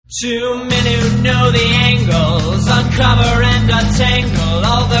Too many who know the angles, uncover and untangle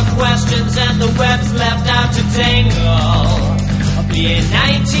all the questions and the webs left out to tangle. I'll be in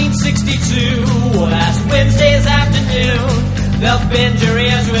 1962, last Wednesday's afternoon. They'll bend your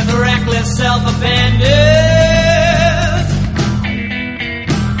ears with reckless self-abandon.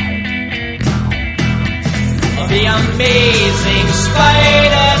 The amazing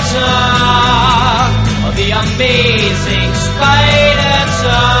Spider Talk. The amazing Spider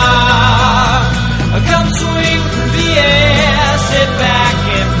Talk. Come swing through the air, sit back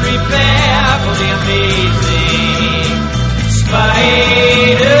and prepare for the amazing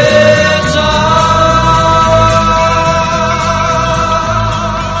Spider Talk.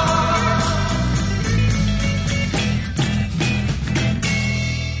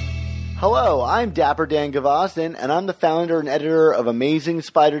 Hello, I'm Dapper Dan Gavosdin, and I'm the founder and editor of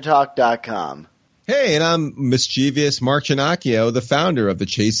AmazingSpiderTalk.com. Hey, and I'm mischievous Mark Ginocchio, the founder of the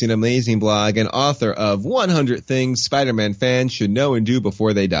Chasing Amazing blog and author of 100 Things Spider-Man Fans Should Know and Do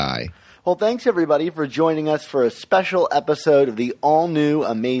Before They Die. Well, thanks everybody for joining us for a special episode of the all-new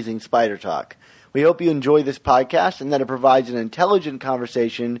Amazing Spider Talk. We hope you enjoy this podcast and that it provides an intelligent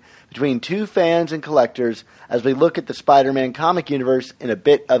conversation between two fans and collectors as we look at the Spider-Man comic universe in a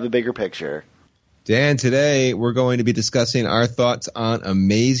bit of a bigger picture. Dan, today we're going to be discussing our thoughts on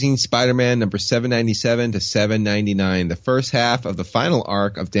Amazing Spider-Man number 797 to 799, the first half of the final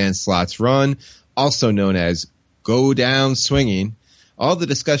arc of Dan Slott's run, also known as Go Down Swinging. All the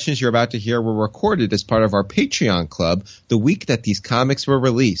discussions you're about to hear were recorded as part of our Patreon club the week that these comics were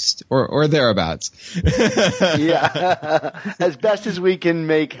released, or thereabouts. Yeah, as best as we can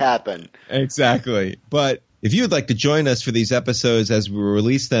make happen. Exactly. But if you would like to join us for these episodes as we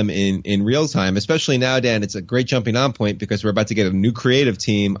release them in real time, especially now, Dan, it's a great jumping on point because we're about to get a new creative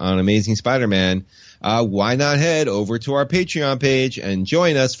team on Amazing Spider-Man. Why not head over to our Patreon page and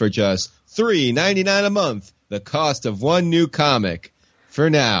join us for just $3.99 a month, the cost of one new comic. For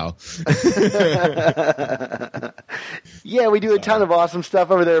now. Yeah, we do a ton of awesome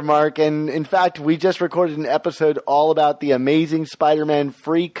stuff over there, Mark. And in fact, we just recorded an episode all about the Amazing Spider-Man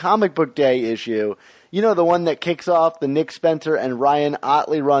Free Comic Book Day issue. You know, the one that kicks off the Nick Spencer and Ryan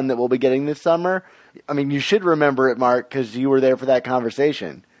Ottley run that we'll be getting this summer? I mean, you should remember it, Mark, because you were there for that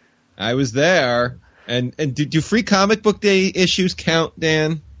conversation. I was there. And do Free Comic Book Day issues count,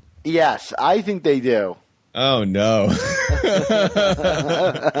 Dan? Yes, I think they do. Oh, no.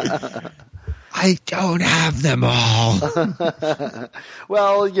 I don't have them all.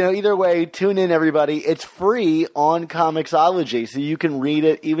 Well, you know, either way, tune in, everybody. It's free on Comixology, so you can read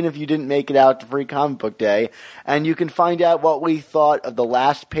it even if you didn't make it out to Free Comic Book Day. And you can find out what we thought of the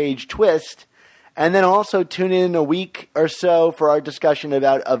last page twist. And then also tune in a week or so for our discussion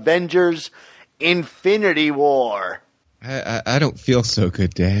about Avengers Infinity War. I don't feel so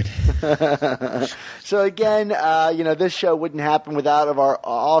good, Dad. So again, this show wouldn't happen without of our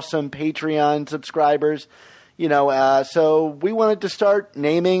awesome Patreon subscribers. So we wanted to start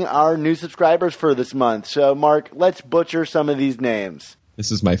naming our new subscribers for this month. So, Mark, let's butcher some of these names.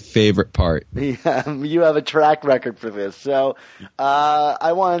 This is my favorite part. Yeah, you have a track record for this. So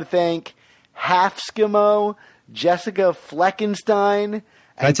I want to thank Halfskimo, Jessica Fleckenstein.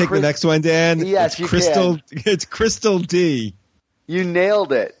 Can I take the next one, Dan? Yes, you can. It's Crystal D. You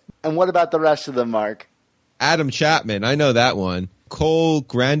nailed it. And what about the rest of them, Mark? Adam Chapman. I know that one. Cole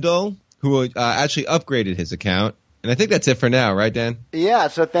Grandel, who actually upgraded his account. And I think that's it for now, right, Dan? Yeah,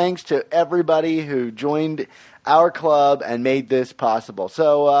 so thanks to everybody who joined our club and made this possible.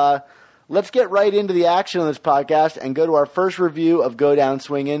 So let's get right into the action on this podcast and go to our first review of Go Down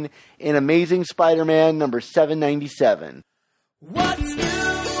Swingin' in Amazing Spider-Man number 797. What's new?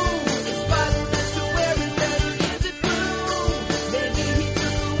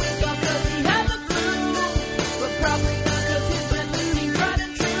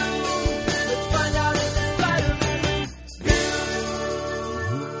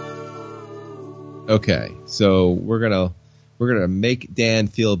 Okay, so we're gonna make Dan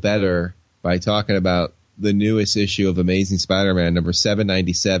feel better by talking about the newest issue of Amazing Spider-Man number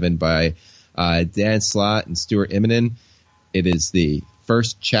 797 by Dan Slott and Stuart Immonen. It is the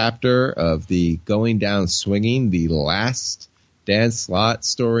first chapter of the Going Down Swinging, the last Dan Slott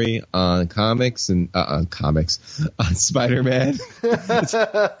story on comics and on Spider-Man.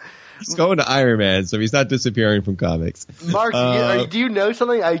 He's going to Iron Man, so he's not disappearing from comics. Mark, do you know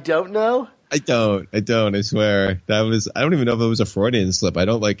something I don't know? I don't. I swear. I don't even know if it was a Freudian slip. I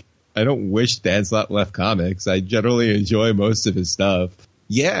don't wish Dan Slott left comics. I generally enjoy most of his stuff.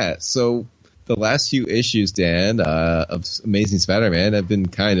 Yeah, so the last few issues, Dan, of Amazing Spider-Man have been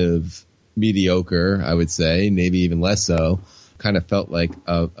kind of mediocre, I would say, maybe even less so. kind of felt like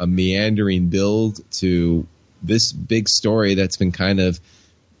a meandering build to this big story that's been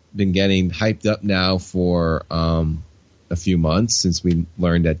getting hyped up now for a few months since we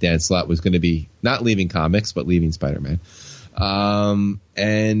learned that Dan Slott was going to be not leaving comics but leaving Spider-Man.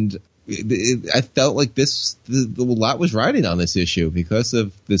 And I felt like the lot was riding on this issue because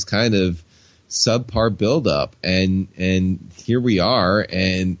of this kind of subpar build-up, and here we are,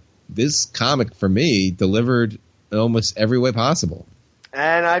 and this comic for me delivered in almost every way possible.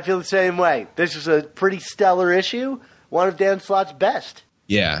 And I feel the same way. This is a pretty stellar issue, one of Dan Slott's best.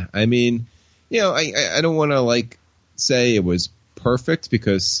 Yeah, I mean, I don't want to say it was perfect,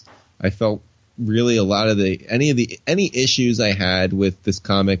 because I felt really a lot of any issues I had with this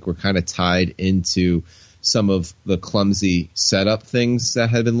comic were kind of tied into some of the clumsy setup things that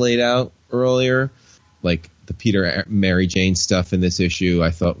had been laid out earlier, like the Peter Mary Jane stuff in this issue.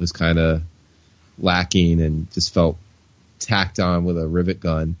 I thought was kind of lacking and just felt tacked on with a rivet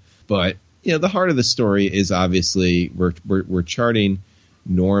gun. But the heart of the story is obviously we're charting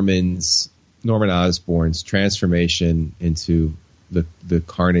Norman Osborn's transformation into the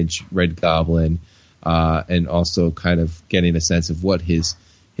Carnage Red Goblin, and also kind of getting a sense of what his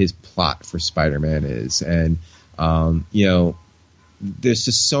plot for Spider-Man is. And there's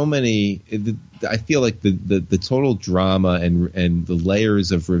just so many. I feel like the total drama and the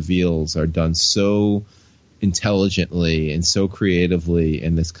layers of reveals are done so intelligently and so creatively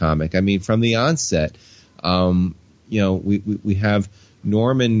in this comic. I mean, from the onset, we have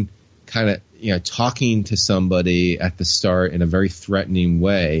Norman kind of talking to somebody at the start in a very threatening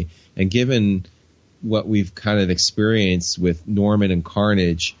way, and given what we've kind of experienced with Norman and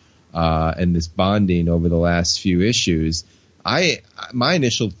Carnage and this bonding over the last few issues, my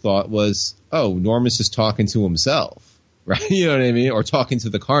initial thought was, oh, Norman's just talking to himself, right? You know what I mean? Or talking to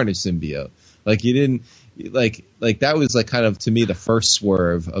the Carnage symbiote. Like, you didn't like that was like kind of, to me, the first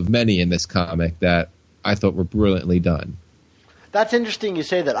swerve of many in this comic that I thought were brilliantly done. That's interesting you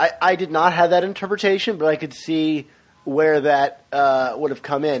say that. I did not have that interpretation, but I could see where that would have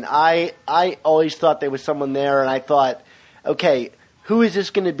come in. I always thought there was someone there, and I thought, okay, who is this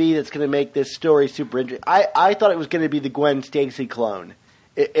going to be that's going to make this story super interesting? I thought it was going to be the Gwen Stacy clone,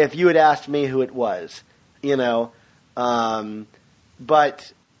 if you had asked me who it was,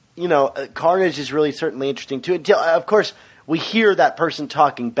 But, Carnage is really certainly interesting, too. Of course, we hear that person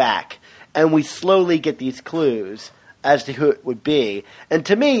talking back, and we slowly get these clues as to who it would be. And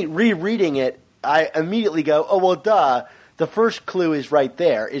to me, rereading it, I immediately go, oh, well, duh. The first clue is right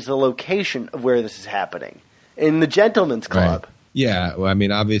there, is the location of where this is happening, in the Gentleman's Club. Right. Yeah, well, I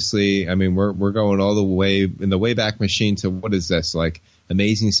mean, obviously, we're going all the way in the Wayback Machine to, what is this, like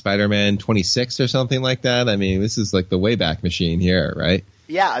Amazing Spider-Man 26 or something like that? I mean, this is like the Wayback Machine here, right?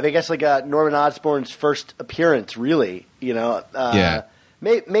 Yeah, I guess like Norman Osborn's first appearance, really. Yeah.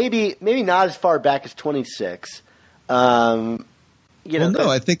 Maybe not as far back as 26.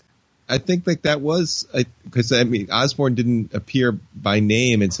 I think like that was, because Osborn didn't appear by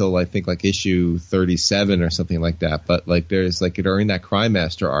name until I think like issue 37 or something like that. But like there's like during that Crime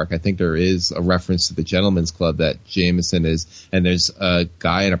Master arc, I think there is a reference to the Gentleman's Club that Jameson is, and there's a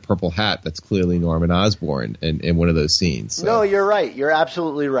guy in a purple hat that's clearly Norman Osborn in one of those scenes. So. No, you're right. You're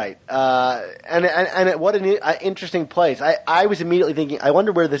absolutely right. And what an interesting place. I was immediately thinking, I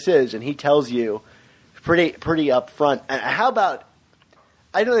wonder where this is, and he tells you pretty up front. And how about,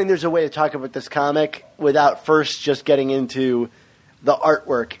 I don't think there's a way to talk about this comic without first just getting into the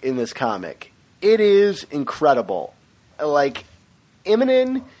artwork in this comic. It is incredible. Like,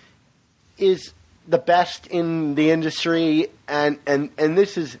 Immonen is the best in the industry, and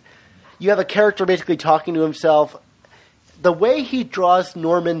this is, you have a character basically talking to himself. The way he draws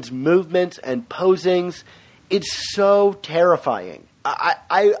Norman's movements and posings, it's so terrifying.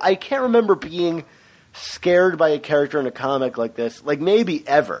 I can't remember being scared by a character in a comic like this, like maybe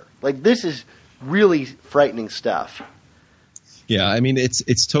ever. Like, this is really frightening stuff. Yeah, I mean,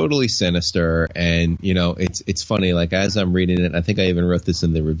 it's totally sinister, and it's funny. Like, as I'm reading it, I think I even wrote this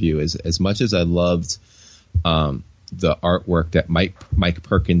in the review. As much as I loved the artwork that Mike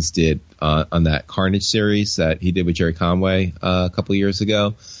Perkins did on that Carnage series that he did with Jerry Conway a couple of years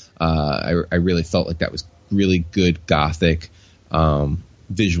ago, I really felt like that was really good Gothic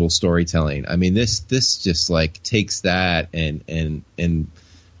visual storytelling. I mean, this just like takes that and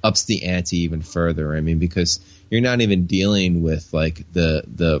ups the ante even further. I mean, because you're not even dealing with like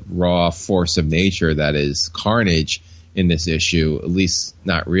the raw force of nature that is Carnage in this issue, at least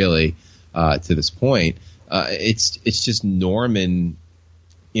not really to this point. It's just Norman,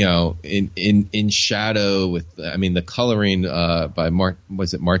 in shadow with, I mean, the coloring by Marte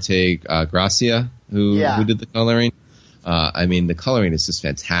Gracia who did the coloring. I mean, the coloring is just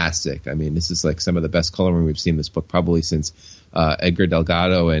fantastic. I mean, this is like some of the best coloring we've seen in this book probably since Edgar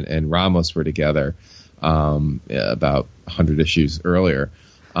Delgado and Ramos were together about 100 issues earlier.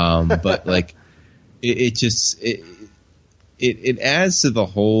 But like, it adds to the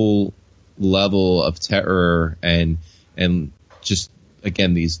whole level of terror and just,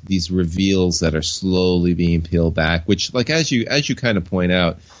 again, these reveals that are slowly being peeled back, which, like, as you kind of point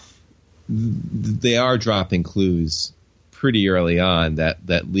out, they are dropping clues pretty early on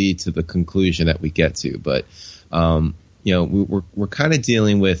that lead to the conclusion that we get to. But we're kind of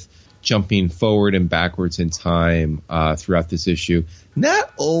dealing with jumping forward and backwards in time throughout this issue,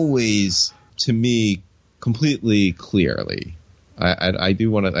 not always, to me, completely clearly. I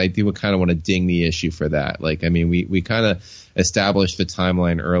do kind of want to ding the issue for that. Like, I mean, we kind of established the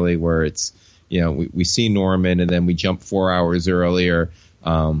timeline early where it's, we see Norman and then we jump 4 hours earlier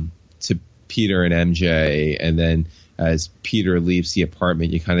to Peter and MJ, and then as Peter leaves the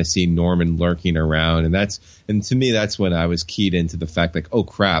apartment, you kind of see Norman lurking around, and to me that's when I was keyed into the fact, like, oh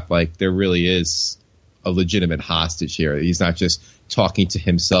crap, like there really is a legitimate hostage here. He's not just talking to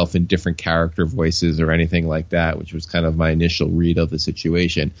himself in different character voices or anything like that, which was kind of my initial read of the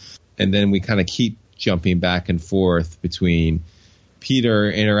situation. And then we kind of keep jumping back and forth between Peter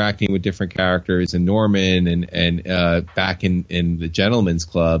interacting with different characters and Norman and back in the Gentleman's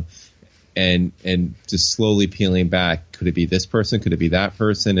Club, and just slowly peeling back. Could it be this person? Could it be that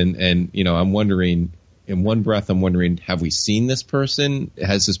person? And I'm wondering, in one breath, have we seen this person?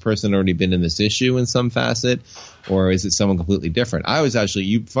 Has this person already been in this issue in some facet? Or is it someone completely different? I was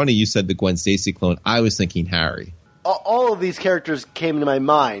actually, funny you said the Gwen Stacy clone. I was thinking Harry. All of these characters came to my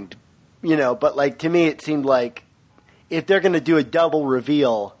mind, but like to me it seemed like if they're going to do a double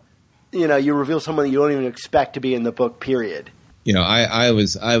reveal, you reveal someone that you don't even expect to be in the book, period. I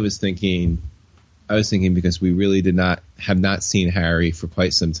was thinking because we really have not seen Harry for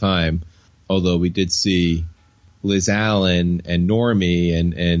quite some time, although we did see Liz Allen and Normie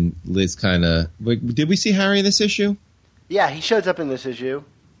and Liz kind of. Did we see Harry in this issue? Yeah, he shows up in this issue.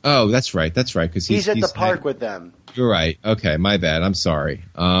 Oh, that's right. Because he's at the park with them. You're right. Okay, my bad. I'm sorry.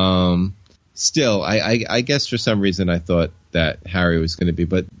 Still, I guess for some reason I thought that Harry was going to be,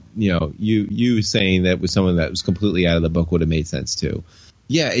 but you saying that was someone that was completely out of the book would have made sense too.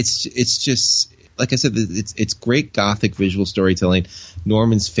 Yeah, it's just like I said, it's great Gothic visual storytelling.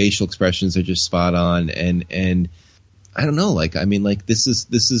 Norman's facial expressions are just spot on, and I don't know, like, I mean, like this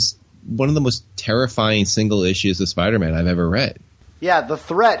is one of the most terrifying single issues of Spider-Man I've ever read. Yeah, the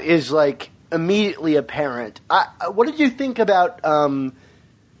threat is like immediately apparent. What did you think about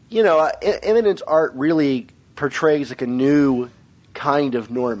Imminent's art really portrays like a new kind of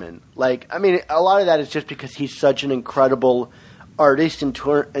Norman. Like, I mean, a lot of that is just because he's such an incredible artist in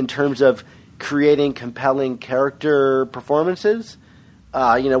terms of creating compelling character performances.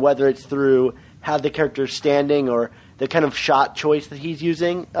 Whether it's through how the character's standing or the kind of shot choice that he's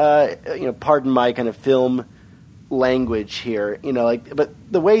using. Pardon my kind of film language here. But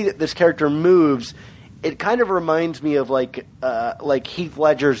the way that this character moves, it kind of reminds me of like Heath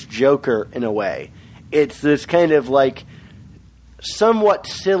Ledger's Joker in a way. It's this kind of like somewhat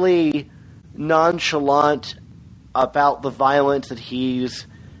silly, nonchalant about the violence that he's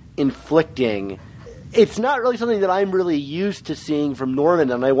inflicting. It's not really something that I'm really used to seeing from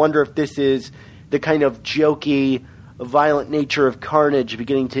Norman, and I wonder if this is the kind of jokey, violent nature of Carnage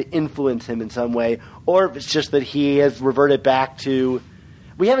beginning to influence him in some way, or if it's just that he has reverted back to...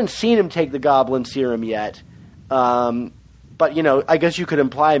 We haven't seen him take the Goblin Serum yet, but, I guess you could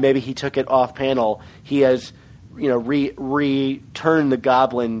imply maybe he took it off panel. He has... return the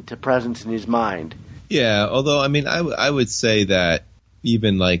Goblin to presence in his mind. Yeah, although, I mean, I would say that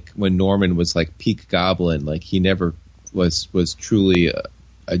even, like, when Norman was, like, peak Goblin, like, he never was truly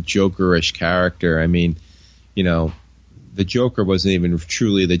a Jokerish character. I mean, the Joker wasn't even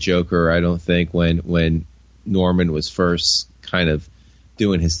truly the Joker, I don't think, when Norman was first kind of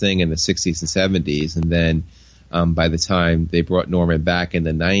doing his thing in the 60s and 70s, and then by the time they brought Norman back in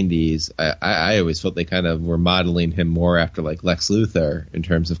the 90s, I always felt they kind of were modeling him more after like Lex Luthor in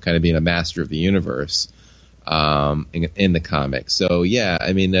terms of kind of being a master of the universe in the comics. So yeah,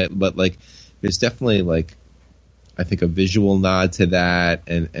 I mean, but like, there's definitely like, I think a visual nod to that,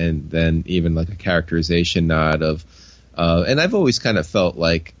 and then even like a characterization nod of, and I've always kind of felt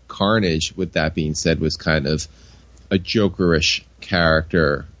like Carnage, with that being said, was kind of a Jokerish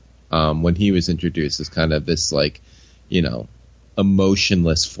character. When he was introduced as kind of this, like,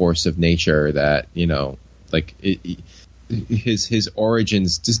 emotionless force of nature that, like his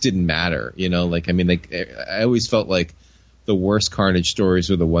origins just didn't matter, like, I mean, like, I always felt like the worst Carnage stories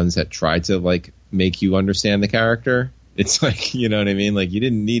were the ones that tried to, like, make you understand the character, It's like, you know what I mean? Like, you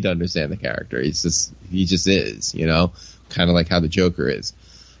didn't need to understand the character. He just is, you know, kind of like how the Joker is.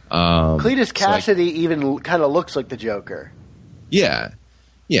 Cletus Cassidy even kind of looks like the Joker. Yeah.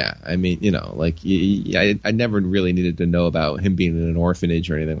 Yeah. I mean, you know, like, I never really needed to know about him being in an orphanage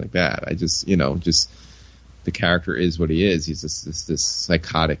or anything like that. I just, you know, the character is what he is. He's this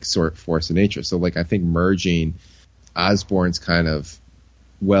psychotic sort of force of nature. So, like, I think merging Osborn's kind of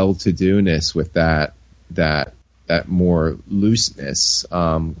well-to-do-ness with that more looseness,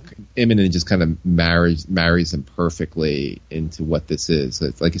 Immonen just kind of marries him perfectly into what this is.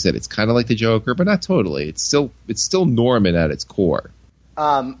 It's, like I said, it's kind of like the Joker, but not totally. It's still Norman at its core.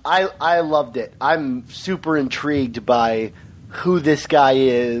 I loved it. I'm super intrigued by who this guy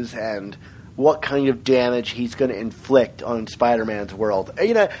is and what kind of damage he's going to inflict on Spider-Man's world.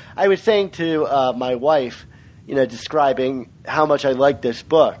 You know, I was saying to my wife, you know, describing how much I like this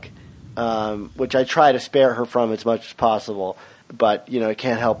book, which I try to spare her from as much as possible, but, you know, it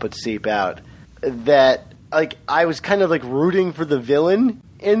can't help but seep out, that, like, I was kind of, like, rooting for the villain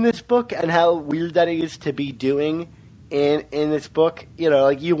in this book and how weird that is to be doing in this book. You know,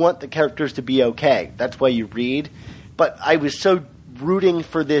 like, you want the characters to be okay. That's why you read. But I was so rooting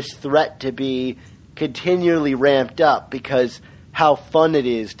for this threat to be continually ramped up because how fun it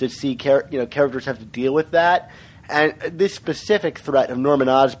is to see characters have to deal with that. And this specific threat of Norman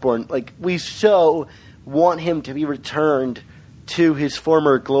Osborn, like, we so want him to be returned to his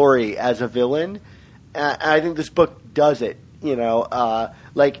former glory as a villain. And I think this book does it. You know,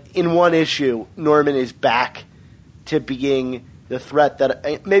 like, in one issue, Norman is back to being the threat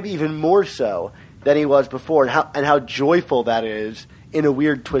that maybe even more so than he was before, and how joyful that is in a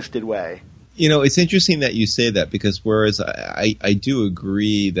weird, twisted way. You know, it's interesting that you say that, because whereas I do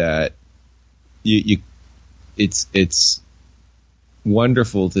agree that it's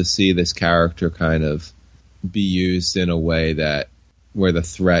wonderful to see this character kind of be used in a way that where the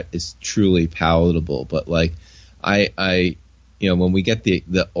threat is truly palatable. But, like, I you know, when we get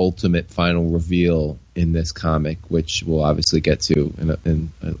the ultimate final reveal in this comic, which we'll obviously get to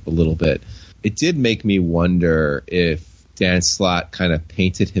in a little bit, it did make me wonder if Dan Slott kind of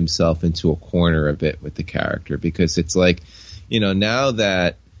painted himself into a corner a bit with the character, because it's like, you know, now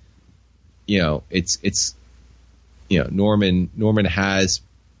that, you know, it's you know, Norman has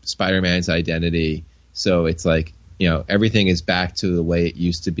Spider-Man's identity, so it's like, you know, everything is back to the way it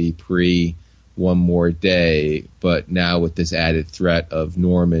used to be pre One More Day, but now with this added threat of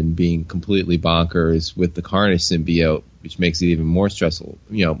Norman being completely bonkers with the Carnage symbiote, which makes it even more stressful,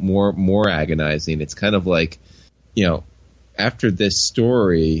 you know, more agonizing. It's kind of like, you know, after this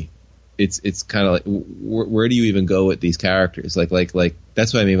story, it's kind of like, where do you even go with these characters? Like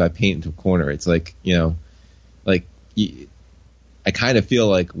that's what I mean by paint into a corner. It's like, you know, like, I kind of feel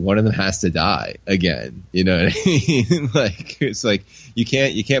like one of them has to die again. You know what I mean? Like, it's like you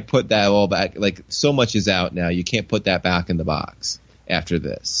can't put that all back. Like, so much is out now, you can't put that back in the box after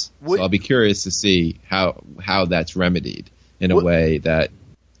this. So I'll be curious to see how that's remedied in a way that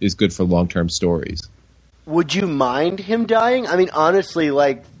is good for long-term stories. Would you mind him dying? I mean, honestly,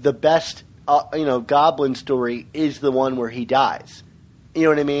 like, the best, Goblin story is the one where he dies. You know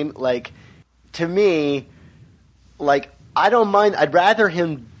what I mean? Like, to me, like, I don't mind. I'd rather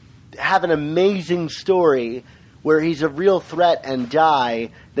him have an amazing story where he's a real threat and die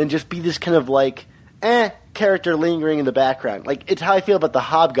than just be this kind of, like, character lingering in the background. Like, it's how I feel about the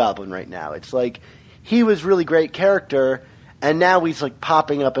Hobgoblin right now. It's like, he was really great character, and now he's, like,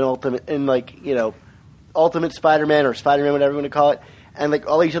 popping up in Ultimate Spider-Man or Spider-Man, whatever you want to call it, and, like,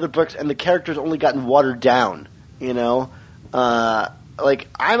 all these other books, and the character's only gotten watered down, you know? Like,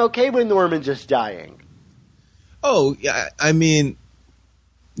 I'm okay with Norman just dying. Oh, yeah, I mean,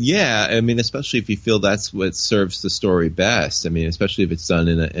 yeah, I mean, especially if you feel that's what serves the story best. I mean, especially if it's done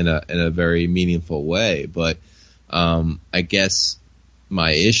in a very meaningful way. But I guess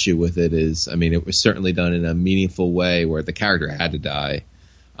my issue with it is, I mean, it was certainly done in a meaningful way where the character had to die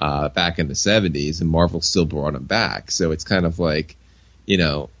back in the 70s, and Marvel still brought him back. So it's kind of like, you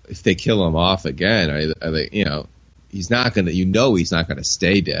know, if they kill him off again, are they, you know, he's not going to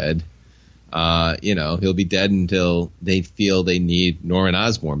stay dead. You know, he'll be dead until they feel they need Norman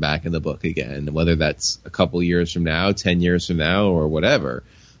Osborn back in the book again, whether that's a couple years from now, 10 years from now, or whatever.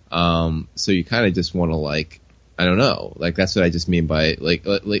 So you kind of just want to, like, I don't know, like, that's what I just mean by like,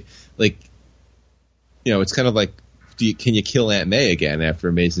 you know, it's kind of like, can you kill Aunt May again after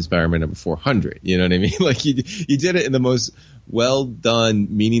Amazing Spider-Man number 400? You know what I mean? Like, you did it in the most well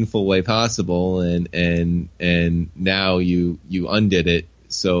done, meaningful way possible, and now you undid it.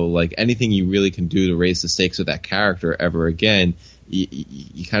 So, like, anything you really can do to raise the stakes with that character ever again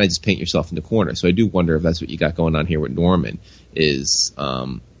you kind of just paint yourself in the corner. So I do wonder if that's what you got going on here with Norman is,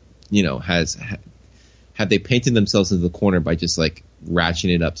 have they painted themselves into the corner by just like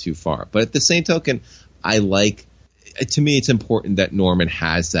ratcheting it up too far? But at the same token, to me, it's important that Norman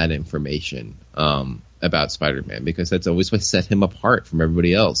has that information about Spider-Man, because that's always what set him apart from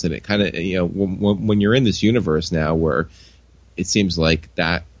everybody else. And it kind of, when you're in this universe now where it seems like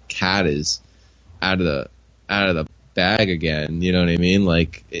that cat is out of the bag again, you know what I mean?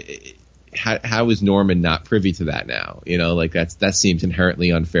 Like, how is Norman not privy to that now? Like that seems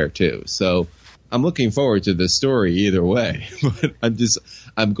inherently unfair too. So I'm looking forward to this story either way, but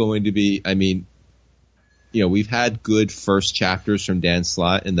I'm going to be, we've had good first chapters from Dan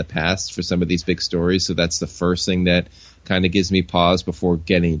Slott in the past for some of these big stories. So that's the first thing that kind of gives me pause before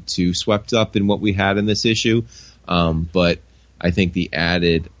getting too swept up in what we had in this issue. But I think the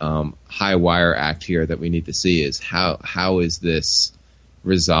added high wire act here that we need to see is how is this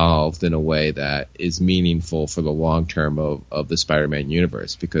resolved in a way that is meaningful for the long term of the Spider-Man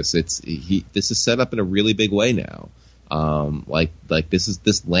universe, because this is set up in a really big way now.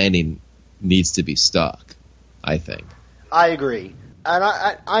 This landing needs to be stuck, I think. I agree.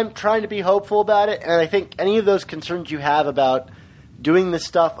 And I'm trying to be hopeful about it, and I think any of those concerns you have about doing this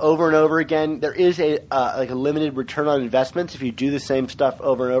stuff over and over again, there is a limited return on investments if you do the same stuff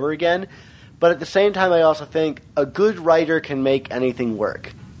over and over again. But at the same time, I also think a good writer can make anything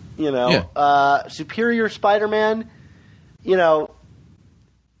work. Superior Spider-Man, a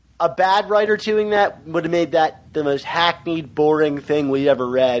bad writer doing that would have made that the most hackneyed, boring thing we ever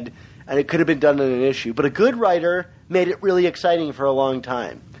read, and it could have been done in an issue. But a good writer made it really exciting for a long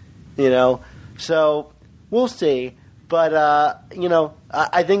time, So we'll see. But,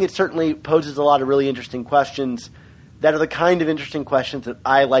 I think it certainly poses a lot of really interesting questions that are the kind of interesting questions that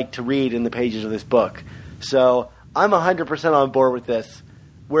I like to read in the pages of this book. So I'm 100% on board with this,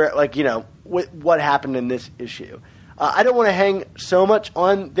 with what happened in this issue. I don't want to hang so much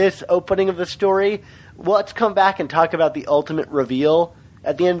on this opening of the story. Well, let's come back and talk about the ultimate reveal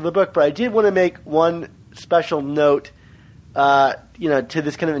at the end of the book. But I did want to make one special note, to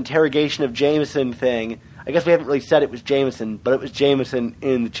this kind of interrogation of Jameson thing. I guess we haven't really said it was Jameson, but it was Jameson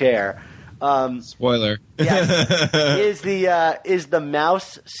in the chair. Spoiler. Yes. Is the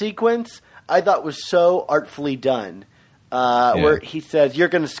mouse sequence I thought was so artfully done, where he says, "You're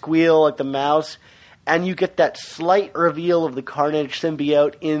going to squeal like the mouse," and you get that slight reveal of the Carnage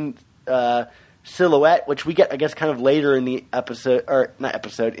symbiote in silhouette, which we get, I guess, kind of later in the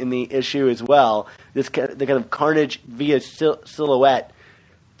in the issue as well. The kind of Carnage via silhouette,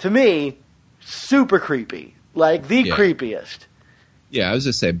 to me, super creepy, like the creepiest. Yeah, I was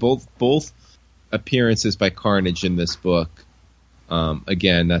just saying, both appearances by Carnage in this book,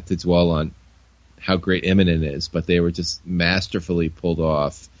 again, not to dwell on how great Imminent is, but they were just masterfully pulled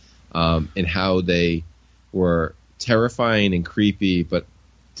off, in how they were terrifying and creepy, but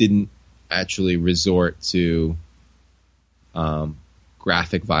didn't actually resort to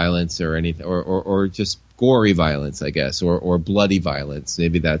graphic violence or anything, or just gory violence, I guess, or bloody violence.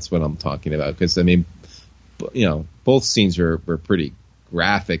 Maybe that's what I'm talking about, because, both scenes were pretty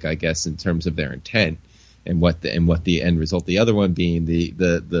graphic, I guess, in terms of their intent and what the end result. The other one being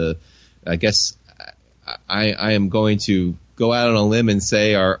the I guess I am going to go out on a limb and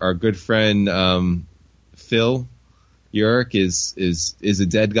say our good friend Phil Urich is a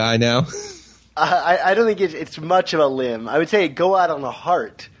dead guy now. I don't think it's much of a limb. I would say go out on a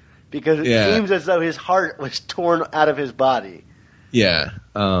heart, because it seems as though his heart was torn out of his body. Yeah,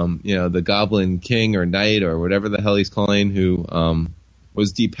 the Goblin King or Knight or whatever the hell he's calling, who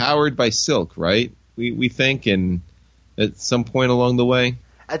was depowered by Silk, right? We think, and at some point along the way.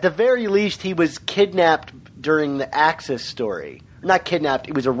 At the very least, he was kidnapped during the Axis story. Not kidnapped,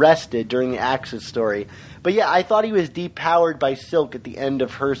 he was arrested during the Axis story. But yeah, I thought he was depowered by Silk at the end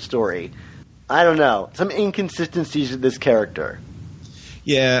of her story. I don't know. Some inconsistencies with this character.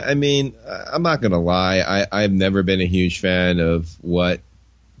 Yeah, I'm not going to lie. I've never been a huge fan of what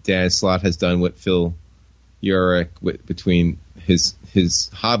Dan Slott has done with Phil Urich between his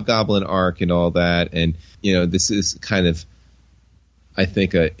Hobgoblin arc and all that. And, this is kind of, I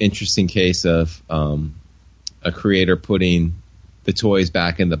think, an interesting case of a creator putting the toys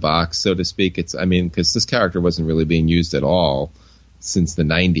back in the box, so to speak. Because this character wasn't really being used at all since the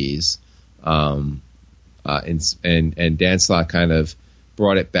 90s. And Dan Slott kind of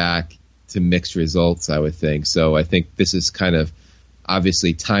brought it back to mixed results, I would think. So I think this is kind of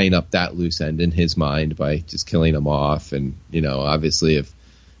obviously tying up that loose end in his mind by just killing him off. And, obviously if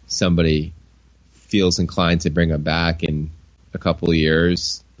somebody feels inclined to bring him back in a couple of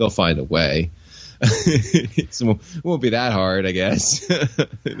years, they'll find a way. It won't be that hard, I guess.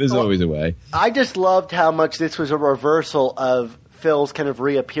 There's always a way. I just loved how much this was a reversal of Phil's kind of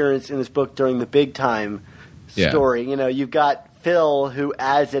reappearance in this book during the big time story. You know, you've got Phil, who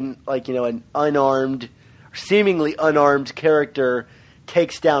as an unarmed, seemingly unarmed character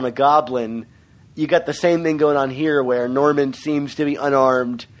takes down a goblin. You got the same thing going on here where Norman seems to be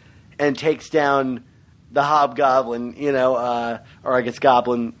unarmed and takes down the hobgoblin, or I guess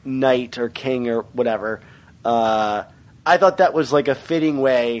goblin knight or king or whatever. I thought that was like a fitting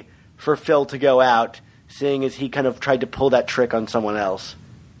way for Phil to go out, seeing as he kind of tried to pull that trick on someone else.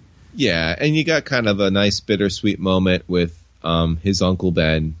 Yeah, and you got kind of a nice bittersweet moment with his Uncle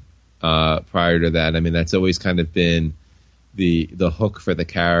Ben prior to that. I mean, that's always kind of been the hook for the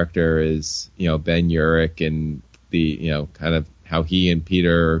character is, Ben Urich and the, kind of how he and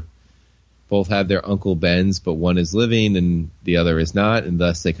Peter both have their Uncle Bens, but one is living and the other is not, and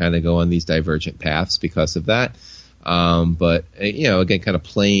thus they kind of go on these divergent paths because of that. But, again, kind of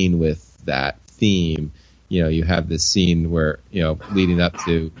playing with that theme, you have this scene where, leading up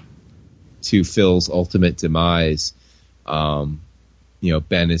to Phil's ultimate demise, Ben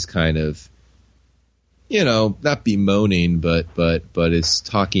is kind of, not bemoaning, but is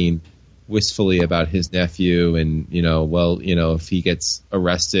talking wistfully about his nephew and, if he gets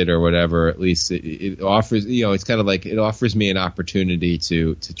arrested or whatever, at least it offers, it's kind of like it offers me an opportunity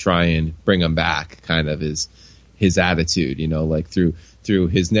to try and bring him back, kind of his attitude, like through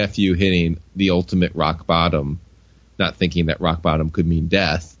his nephew hitting the ultimate rock bottom, not thinking that rock bottom could mean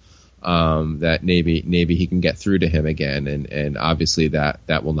death, that maybe he can get through to him again, and obviously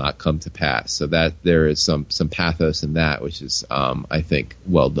that will not come to pass. So that there is some pathos in that, which is I think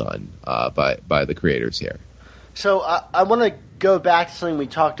well done by the creators here. So I want to go back to something we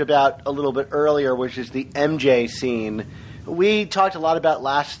talked about a little bit earlier, which is the MJ scene. We talked a lot about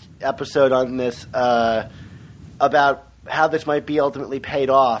last episode on this about how this might be ultimately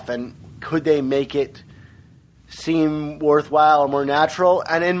paid off, and could they make it seem worthwhile or more natural.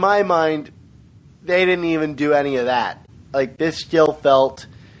 And in my mind, they didn't even do any of that. Like, this still felt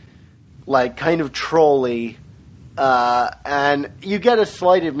like kind of trolly. And you get a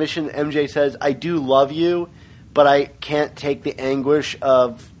slight admission. MJ says, I do love you, but I can't take the anguish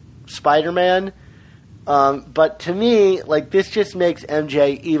of Spider-Man. But to me, like, this just makes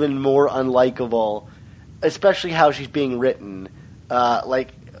MJ even more unlikable, especially how she's being written.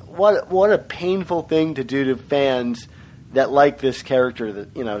 What a painful thing to do to fans that like this character,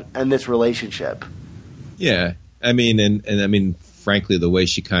 and this relationship. Yeah, I mean, and I mean, frankly, the way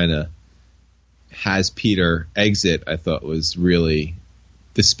she kind of has Peter exit, I thought was really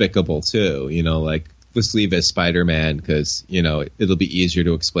despicable too. Like, let's leave as Spider-Man because it'll be easier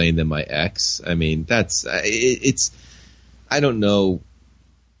to explain than my ex. I mean, it's. I don't know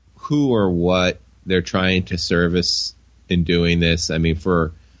who or what they're trying to service in doing this. I mean,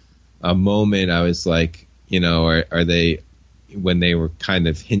 for a moment I was like, are they, when they were kind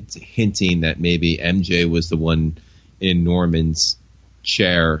of hinting that maybe MJ was the one in Norman's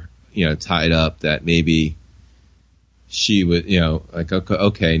chair, tied up, that maybe she would, like,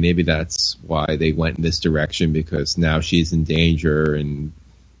 okay, maybe that's why they went in this direction, because now she's in danger and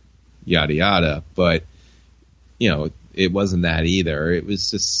yada yada. But, it wasn't that either. It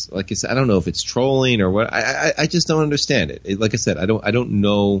was just, like I said, I don't know if it's trolling or what. I just don't understand it. Like I said, I don't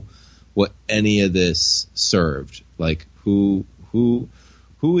know what any of this served. Like, who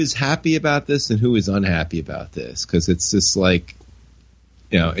is happy about this and who is unhappy about this? Because it's just like,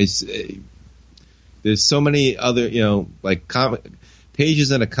 it's there's so many other, like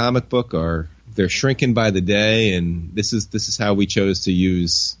pages in a comic book they're shrinking by the day, and this is how we chose to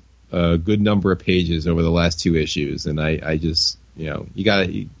use a good number of pages over the last two issues, and I just,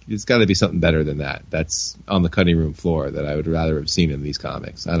 it's got to be something better than that. That's on the cutting room floor that I would rather have seen in these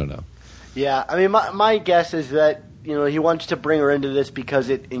comics. I don't know. Yeah, I mean, my guess is that, he wants to bring her into this because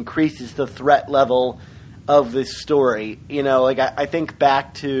it increases the threat level of this story. I think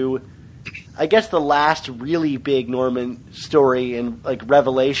back to, I guess, the last really big Norman story in, like,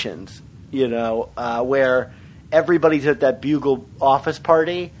 Revelations, where everybody's at that Bugle office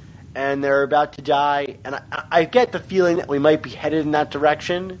party and they're about to die. And I get the feeling that we might be headed in that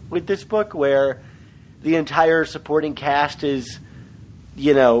direction with this book, where the entire supporting cast is,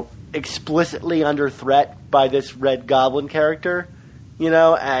 explicitly under threat by this Red Goblin character,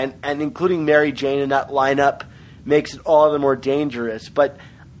 and including Mary Jane in that lineup makes it all the more dangerous. But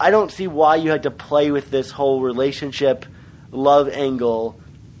I don't see why you had to play with this whole relationship love angle.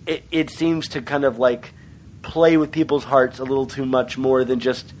 It seems to kind of like play with people's hearts a little too much more than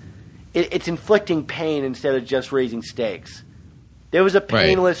just it's inflicting pain instead of just raising stakes. There was a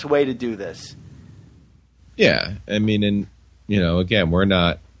painless way to do this. Yeah, I mean, and again, we're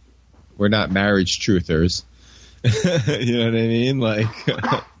not marriage truthers. You know what I mean? Like,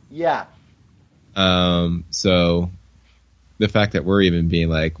 yeah. So the fact that we're even being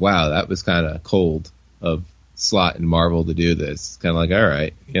like, wow, that was kind of cold of Slott and Marvel to do this. It's kind of like, all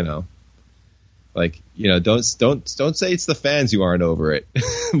right, like, don't say it's the fans who aren't over it.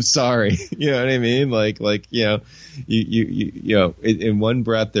 I'm sorry. You know what I mean? Like, you in one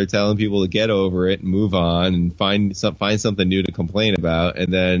breath, they're telling people to get over it and move on and find something new to complain about.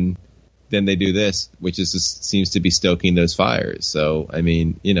 And then they do this, which just seems to be stoking those fires. So, I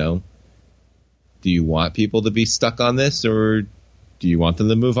mean, do you want people to be stuck on this, or do you want them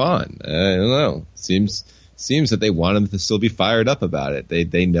to move on? I don't know. Seems that they want them to still be fired up about it.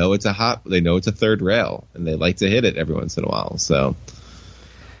 They know it's a third rail, and they like to hit it every once in a while. So,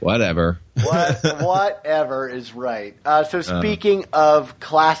 whatever. Whatever is right. So speaking of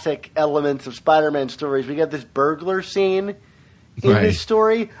classic elements of Spider-Man stories, we got this burglar scene in this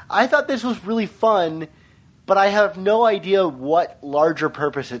story. I thought this was really fun, but I have no idea what larger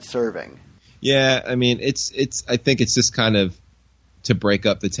purpose it's serving. Yeah, I mean, I think it's just kind of to break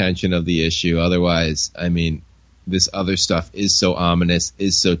up the tension of the issue. Otherwise, I mean, this other stuff is so ominous,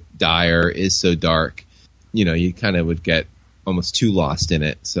 is so dire, is so dark. You kind of would get almost too lost in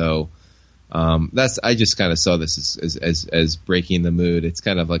it. So I just kind of saw this as breaking the mood. It's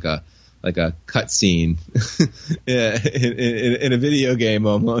kind of like a cut scene in a video game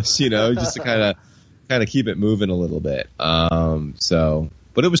almost, just to kind of keep it moving a little bit.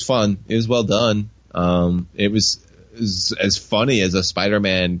 But it was fun. It was well done. It was as funny as a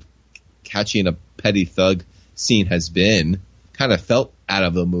Spider-Man catching a petty thug scene has been. Kind of felt out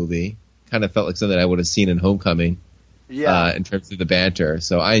of the movie. Kind of felt like something I would have seen in Homecoming. Yeah. In terms of the banter.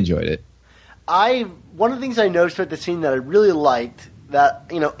 So I enjoyed it. One of the things I noticed about the scene that I really liked that,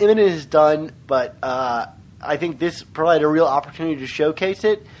 Immonen has done, but I think this provided a real opportunity to showcase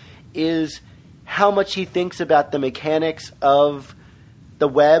it, is how much he thinks about the mechanics of the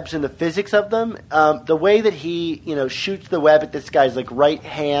webs and the physics of them. The way that he, shoots the web at this guy's right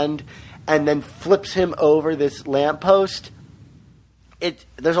hand and then flips him over this lamppost.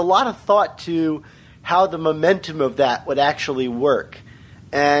 There's a lot of thought to how the momentum of that would actually work.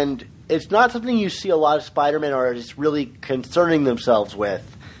 And it's not something you see a lot of Spider-Man artists really concerning themselves with.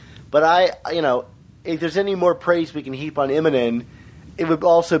 But if there's any more praise we can heap on Immonen, it would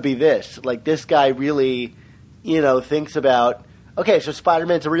also be this. Like, this guy really, thinks about, okay, so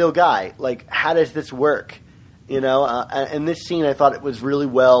Spider-Man's a real guy. Like, how does this work? And this scene, I thought it was really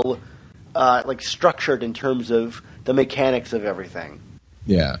well, structured in terms of the mechanics of everything.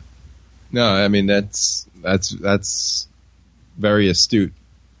 Yeah. No, I mean, that's very astute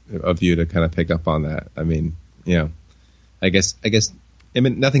of you to kind of pick up on that. I mean, I guess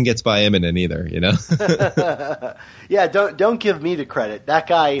nothing gets by Immonen either, Yeah, don't give me the credit. That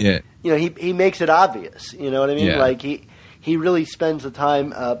guy, he makes it obvious. You know what I mean? Yeah. Like, he really spends the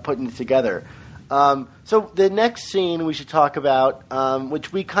time putting it together. So the next scene we should talk about,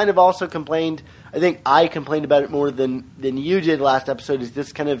 which we kind of also complained, I think I complained about it more than you did last episode, is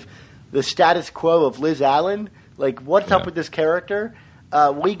this kind of the status quo of Liz Allen. Like, what's up with this character?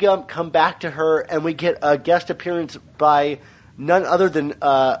 We come back to her, and we get a guest appearance by none other than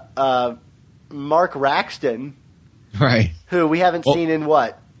Mark Raxton, right? Who we haven't seen in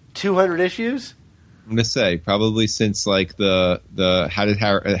 200 issues. I'm gonna say probably since the How Did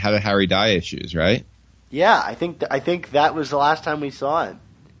Harry Die issues, right? Yeah, I think that was the last time we saw him.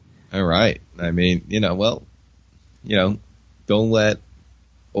 All right. I mean, don't let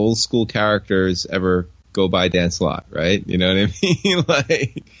old school characters ever go by Dan Slott, right? You know what I mean?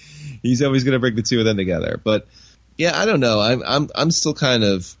 Like, he's always going to bring the two of them together. But yeah, I don't know. I'm still kind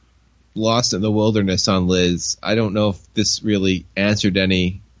of lost in the wilderness on Liz. I don't know if this really answered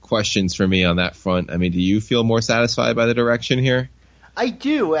any questions for me on that front. I mean, do you feel more satisfied by the direction here? I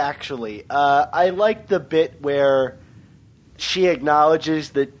do, actually. I like the bit where she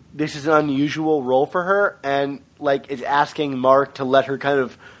acknowledges that this is an unusual role for her and is asking Mark to let her kind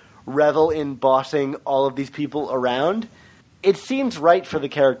of revel in bossing all of these people around. It seems right for the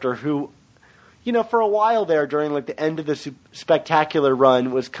character who, for a while there during the end of the Spectacular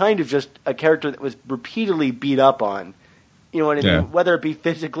run was kind of just a character that was repeatedly beat up on. You know what I mean? Whether it be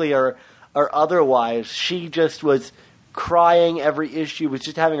physically or otherwise, she just was crying every issue, was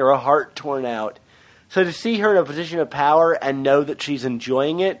just having her heart torn out. So to see her in a position of power and know that she's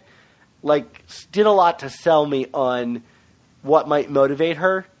enjoying it, did a lot to sell me on what might motivate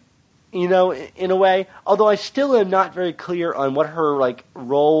her, in a way. Although I still am not very clear on what her,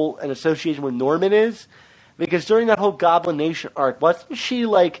 role and association with Norman is. Because during that whole Goblin Nation arc, wasn't she,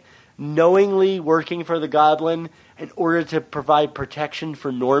 knowingly working for the Goblin in order to provide protection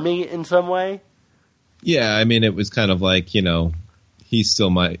for Normie in some way? Yeah, I mean, it was kind of like, he's the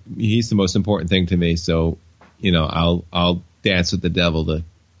most important thing to me, so, I'll dance with the devil to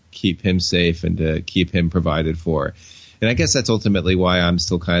keep him safe and to keep him provided for. And I guess that's ultimately why I'm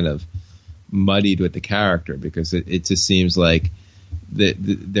still kind of muddied with the character, because it just seems like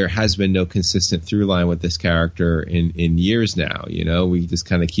there has been no consistent through line with this character in years now. We just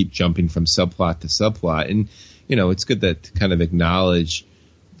kind of keep jumping from subplot to subplot, and it's good to kind of acknowledge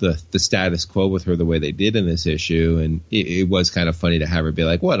the status quo with her the way they did in this issue. And it was kind of funny to have her be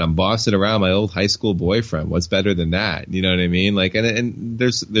like, "What? I'm bossing around my old high school boyfriend. What's better than that?" You know what I mean? Like, and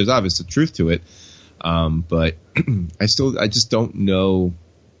there's obviously truth to it, but I just don't know.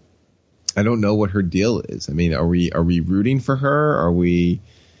 I don't know what her deal is. I mean, are we rooting for her? Are we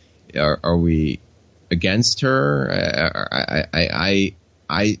against her?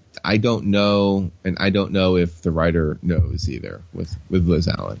 I don't know, and I don't know if the writer knows either with Liz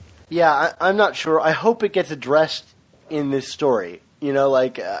Allen. Yeah, I'm not sure. I hope it gets addressed in this story.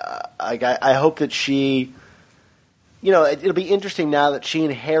 I hope that she, it'll be interesting now that she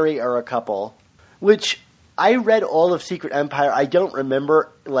and Harry are a couple, which I read all of Secret Empire. I don't remember,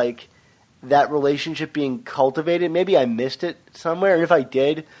 that relationship being cultivated. Maybe I missed it somewhere, and if I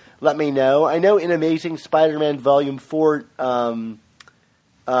did, let me know. I know in Amazing Spider-Man Volume 4,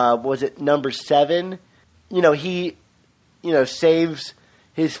 was it number 7? He, saves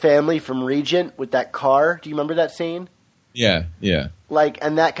his family from Regent with that car. Do you remember that scene? Yeah.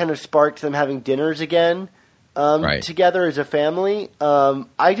 And that kind of sparked them having dinners again right. together as a family.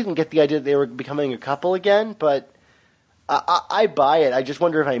 I didn't get the idea that they were becoming a couple again, but I buy it. I just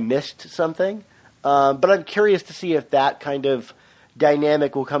wonder if I missed something. But I'm curious to see if that kind of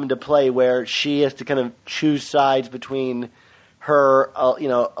dynamic will come into play where she has to kind of choose sides between her,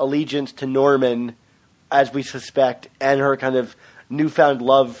 allegiance to Norman, as we suspect, and her kind of newfound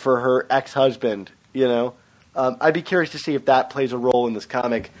love for her ex-husband, I'd be curious to see if that plays a role in this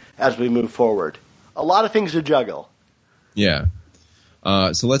comic as we move forward. A lot of things to juggle. Yeah.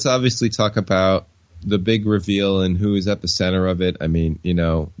 So let's obviously talk about the big reveal and who is at the center of it. I mean,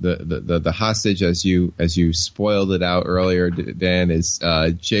 the hostage, as you spoiled it out earlier, Dan, is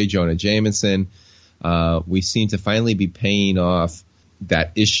J. Jonah Jameson. We seem to finally be paying off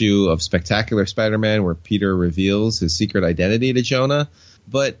that issue of Spectacular Spider-Man where Peter reveals his secret identity to Jonah.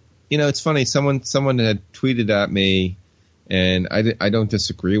 But it's funny. Someone had tweeted at me, and I don't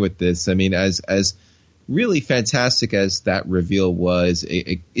disagree with this. I mean, as really fantastic as that reveal was,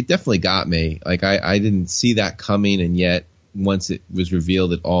 it definitely got me. Like, I didn't see that coming, and yet once it was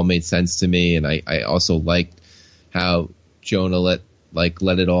revealed, it all made sense to me. And I also liked how Jonah let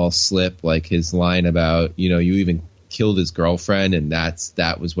it all slip, like his line about, you even killed his girlfriend, and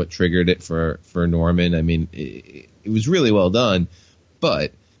that was what triggered it for Norman. I mean, it was really well done.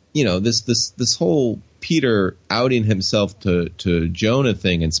 But this whole Peter outing himself to Jonah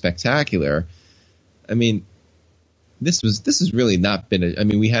thing in Spectacular, I mean, this has really not been I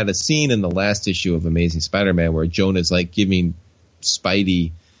mean, we had a scene in the last issue of Amazing Spider-Man where Jonah's giving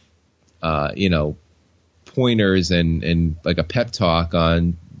Spidey, pointers and like a pep talk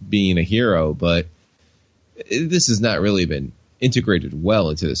on being a hero, but this has not really been integrated well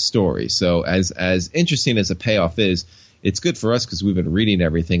into the story. So as interesting as a payoff is, it's good for us because we've been reading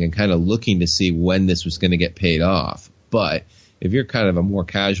everything and kind of looking to see when this was going to get paid off. But if you're kind of a more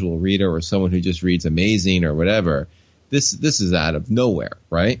casual reader or someone who just reads Amazing or whatever, this is out of nowhere,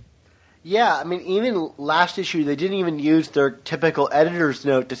 right? Yeah, I mean, even last issue, they didn't even use their typical editor's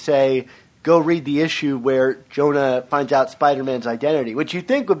note to say, go read the issue where Jonah finds out Spider-Man's identity, which you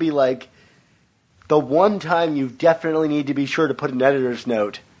think would be like the one time you definitely need to be sure to put an editor's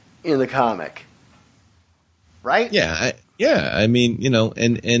note in the comic. Right? Yeah. I mean,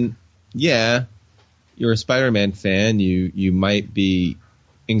 and yeah, you're a Spider-Man fan. You might be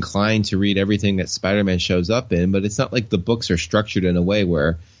inclined to read everything that Spider-Man shows up in, but it's not like the books are structured in a way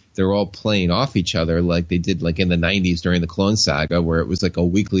where they're all playing off each other like they did in the 90s during the Clone Saga, where it was like a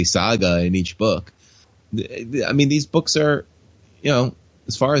weekly saga in each book. I mean, these books are,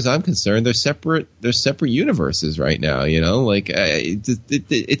 as far as I'm concerned, they're separate universes right now,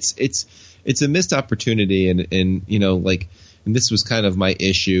 it's a missed opportunity. And this was kind of my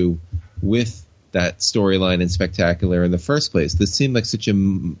issue with that storyline in Spectacular in the first place. This seemed like such a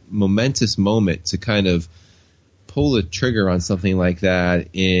momentous moment to kind of pull the trigger on something like that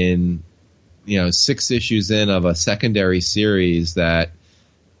in 6 issues in of a secondary series that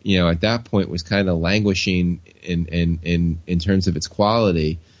at that point was kind of languishing in terms of its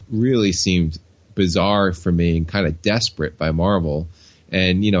quality. Really seemed bizarre for me and kind of desperate by Marvel.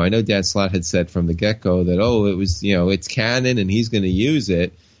 And, I know Dan Slott had said from the get-go that, it was, it's canon and he's going to use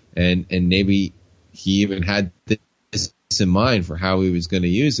it. And maybe he even had this in mind for how he was going to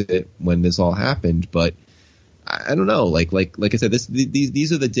use it when this all happened. But I don't know. Like I said,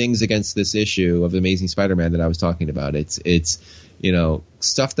 these are the dings against this issue of Amazing Spider-Man that I was talking about. It's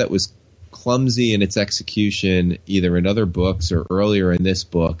stuff that was clumsy in its execution, either in other books or earlier in this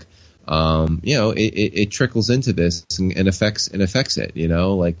book. It trickles into this and affects it.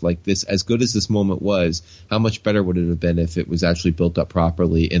 Like this, as good as this moment was, how much better would it have been if it was actually built up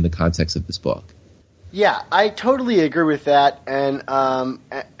properly in the context of this book? Yeah, I totally agree with that, and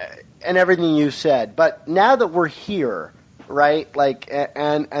everything you said. But now that we're here, right?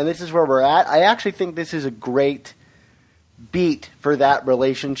 And this is where we're at. I actually think this is a great beat for that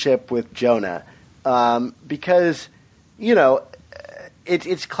relationship with Jonah, because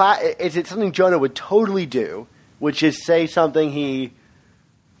it's something Jonah would totally do, which is say something he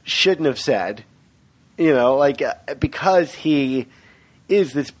shouldn't have said, because he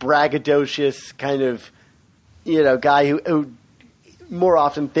is this braggadocious kind of, guy who more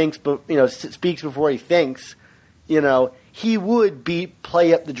often thinks, but speaks before he thinks. He would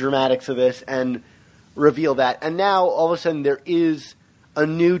play up the dramatics of this and reveal that. And now all of a sudden there is a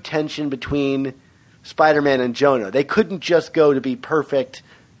new tension between Spider-Man and Jonah. They couldn't just go to be perfect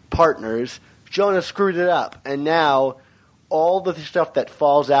partners. Jonah screwed it up, and now all the stuff that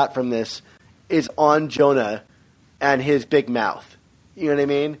falls out from this is on Jonah and his big mouth. You know what I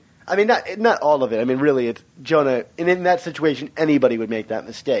mean? I mean, not all of it. I mean, really, it's Jonah. And in that situation, anybody would make that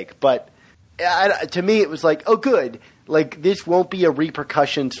mistake. But to me, it was like, oh, good. Like, this won't be a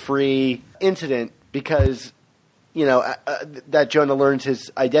repercussions-free incident because, that Jonah learns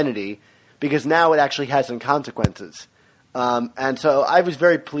his identity, because now it actually has some consequences. And so I was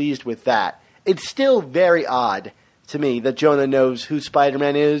very pleased with that. It's still very odd to me that Jonah knows who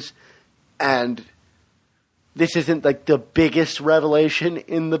Spider-Man is, and this isn't like the biggest revelation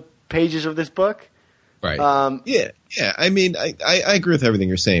in the pages of this book. Right. Yeah. I mean, I agree with everything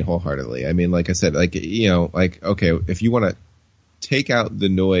you're saying wholeheartedly. I mean, like I said, okay, if you want to take out the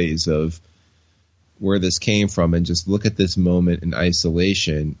noise of where this came from and just look at this moment in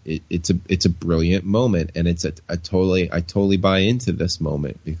isolation, it's a brilliant moment, and I totally buy into this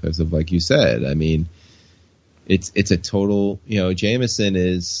moment because of, like you said, I mean, it's a total, Jameson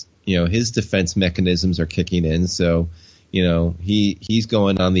is, his defense mechanisms are kicking in, so he's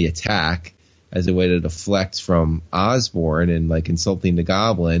going on the attack as a way to deflect from Osborn and like insulting the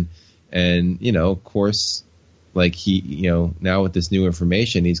Goblin, and of course, like he, now with this new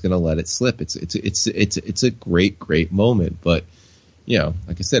information, he's going to let it slip. It's a great moment, but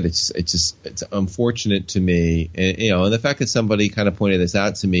like I said, it's unfortunate to me, and and the fact that somebody kind of pointed this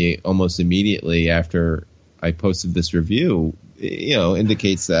out to me almost immediately after I posted this review,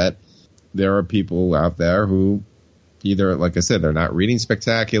 indicates that there are people out there who either, like I said, they're not reading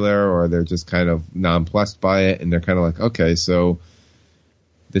Spectacular, or they're just kind of nonplussed by it, and they're kind of like, okay, so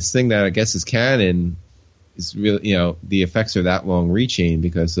this thing that I guess is canon is really, the effects are that long-reaching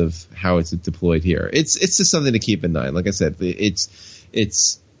because of how it's deployed here. It's just something to keep in mind. Like I said, it's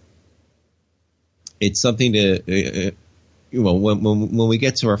something to when we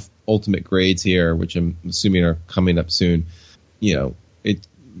get to our ultimate grades here, which I'm assuming are coming up soon,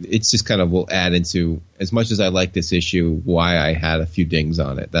 it's just kind of will add into, as much as I like this issue, why I had a few dings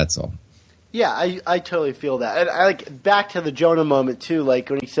on it. That's all. Yeah, I totally feel that. And I like back to the Jonah moment too, like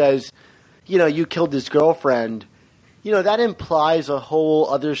when he says, you killed his girlfriend. That implies a whole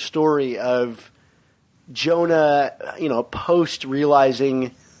other story of Jonah, post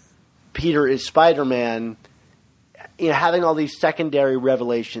realizing Peter is Spider-Man, having all these secondary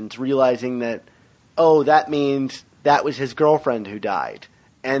revelations, realizing that, that means that was his girlfriend who died.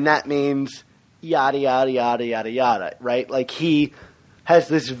 And that means yada, yada, yada, yada, yada, right? Like he has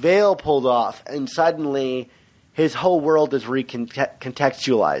this veil pulled off, and suddenly his whole world is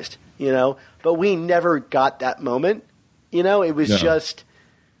recontextualized, But we never got that moment, It was just,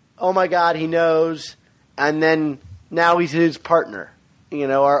 oh my God, he knows, and then now he's his partner,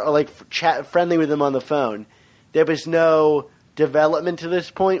 or like friendly with him on the phone. There was no development to this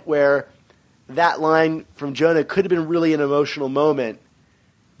point where that line from Jonah could have been really an emotional moment,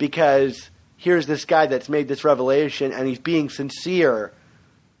 because here's this guy that's made this revelation and he's being sincere,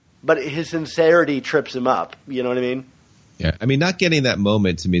 but his sincerity trips him up. You know what I mean? Yeah. I mean, not getting that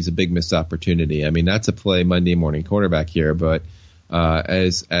moment to me is a big missed opportunity. I mean, not to play Monday morning quarterback here, but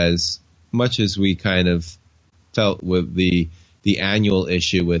as much as we kind of felt with the annual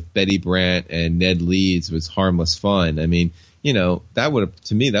issue with Betty Brant and Ned Leeds was harmless fun. I mean, that would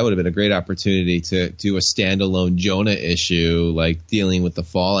have been a great opportunity to do a standalone Jonah issue, like dealing with the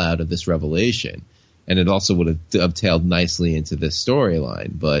fallout of this revelation. And it also would have dovetailed nicely into this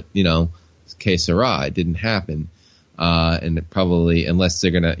storyline. But, que sera, it didn't happen. And it probably, unless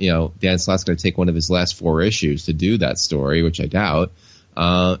they're going to, Dan Slott's going to take one of his last 4 issues to do that story, which I doubt,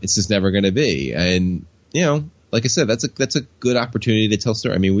 it's just never going to be. And, like I said, that's a good opportunity to tell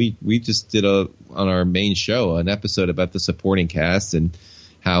story. I mean, we just did on our main show an episode about the supporting cast and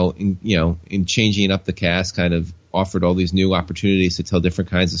how in changing up the cast kind of offered all these new opportunities to tell different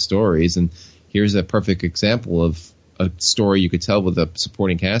kinds of stories. And here's a perfect example of a story you could tell with a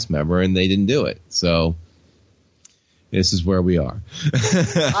supporting cast member, and they didn't do it. So this is where we are.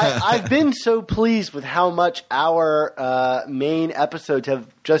 I've been so pleased with how much our main episodes have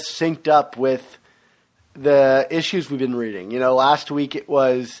just synced up with the issues we've been reading. Last week it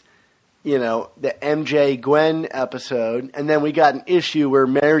was, the MJ Gwen episode, and then we got an issue where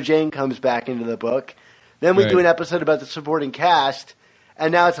Mary Jane comes back into the book. Then we do an episode about the supporting cast,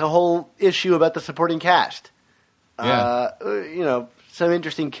 and now it's a whole issue about the supporting cast. Yeah. Some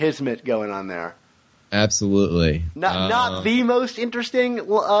interesting kismet going on there. Absolutely. Not the most interesting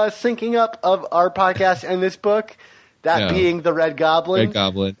syncing up of our podcast and this book, being the Red Goblin. Red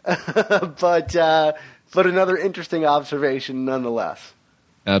Goblin. But another interesting observation nonetheless.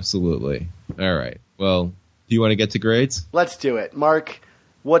 Absolutely. All right. Well, do you want to get to grades? Let's do it. Mark,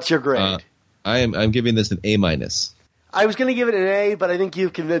 what's your grade? I'm giving this an A-. I was going to give it an A, but I think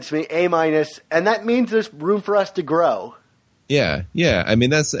you've convinced me A-, and that means there's room for us to grow. Yeah. I mean,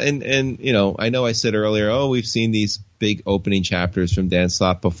 that's and I know I said earlier, we've seen these big opening chapters from Dan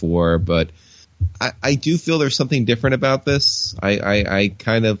Slott before, but I do feel there's something different about this. I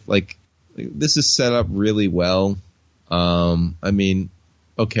kind of like this is set up really well. I mean,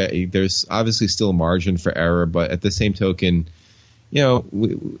 okay, there's obviously still a margin for error, but at the same token,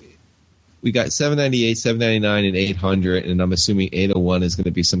 we got 798, 799, and 800, and I'm assuming 801 is going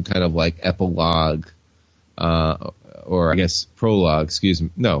to be some kind of like epilogue, or I guess prologue. Excuse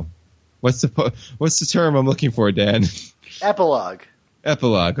me. No, what's the term I'm looking for, Dan? Epilogue.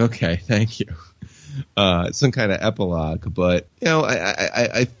 Epilogue. Okay, thank you. Some kind of epilogue, but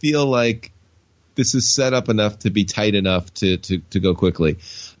I feel like this is set up enough to be tight enough to go quickly.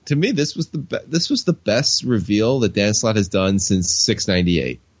 To me, this was the best reveal that Dan Slott has done since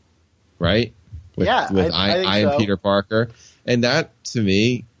 698. Right? I think I am Peter Parker. And that, to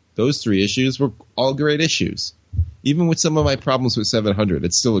me, those 3 issues were all great issues. Even with some of my problems with 700,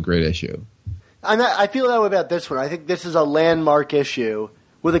 it's still a great issue. And I feel that way about this one. I think this is a landmark issue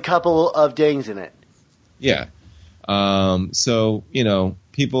with a couple of dings in it. Yeah. So,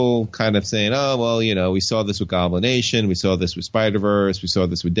 people kind of saying, we saw this with Goblination, we saw this with Spider-Verse, we saw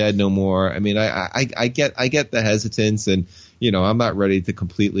this with Dead No More. I mean, I get the hesitance, and, I'm not ready to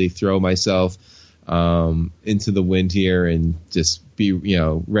completely throw myself into the wind here and just be,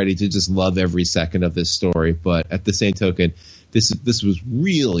 ready to just love every second of this story. But at the same token, this was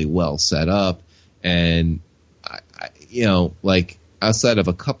really well set up, and like outside of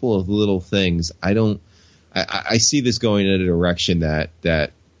a couple of little things, I see this going in a direction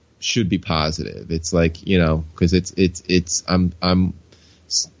that should be positive. It's like, because I'm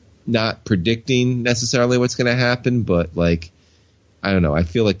not predicting necessarily what's going to happen, but like, I don't know. I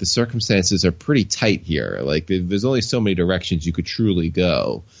feel like the circumstances are pretty tight here. Like there's only so many directions you could truly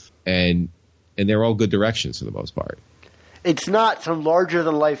go, and they're all good directions for the most part. It's not some larger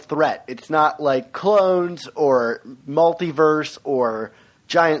than life threat. It's not like clones or multiverse or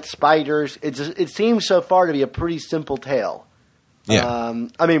giant spiders. It seems so far to be a pretty simple tale. Yeah.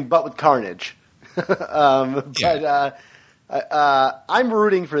 But with carnage. I'm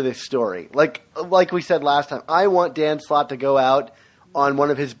rooting for this story. Like we said last time, I want Dan Slott to go out on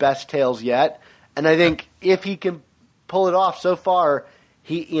one of his best tales yet, and I think if he can pull it off so far,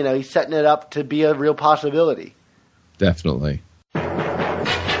 he's setting it up to be a real possibility. Definitely.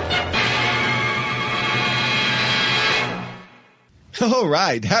 All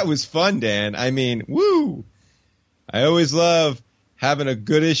right, that was fun, Dan. I mean, woo! I always love having a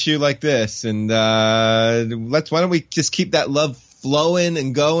good issue like this, and why don't we just keep that love flowing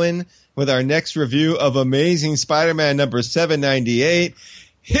and going with our next review of Amazing Spider-Man number 798.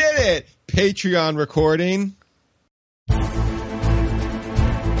 Hit it, Patreon recording.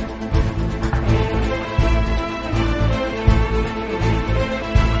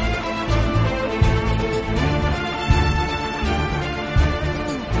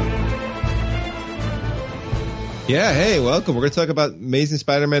 Yeah, hey, welcome. We're going to talk about Amazing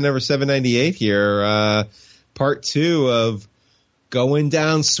Spider-Man number 798 here, part 2 of Going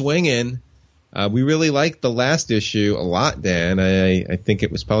Down Swinging. We really liked the last issue a lot, Dan. I think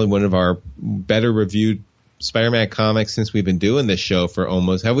it was probably one of our better reviewed Spider-Man comics since we've been doing this show for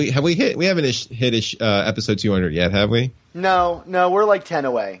almost. Have we hit? We haven't hit episode 200 yet, have we? No, we're like 10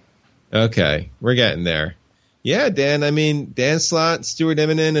 away. Okay, we're getting there. Yeah, Dan. I mean, Dan Slott, Stuart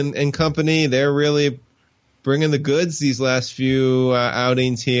Immonen, and company. They're really bringing the goods these last few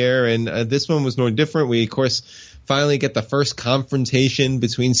outings here, and this one was no different. We, of course, finally get the first confrontation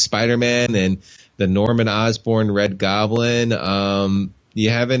between Spider-Man and the Norman Osborn Red Goblin. Do you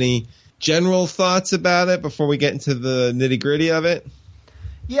have any general thoughts about it before we get into the nitty-gritty of it?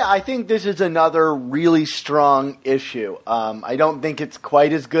 Yeah, I think this is another really strong issue. I don't think it's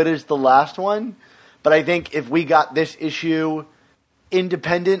quite as good as the last one, but I think if we got this issue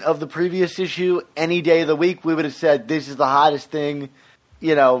independent of the previous issue any day of the week, we would have said this is the hottest thing,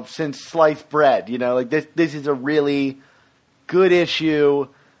 since sliced bread. Like this is a really good issue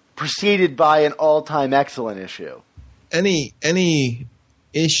preceded by an all-time excellent issue. Any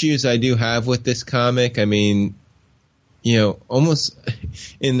issues I do have with this comic, I mean, almost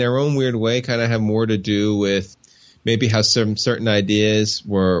in their own weird way, kind of have more to do with maybe how some certain ideas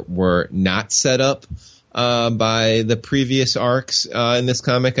were not set up by the previous arcs in this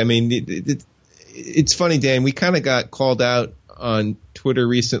comic. I mean, it's funny, Dan. We kind of got called out on Twitter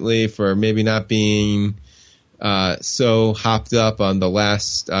recently for maybe not being so hopped up on the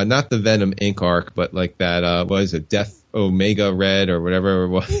last, not the Venom Inc. arc, but like that, what is it, Death Omega Red or whatever it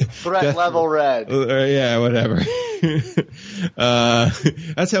was. Threat Level Red. Yeah, whatever.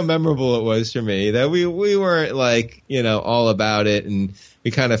 That's how memorable it was for me. That we weren't like, all about it, and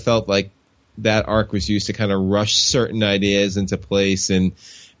we kind of felt like that arc was used to kind of rush certain ideas into place,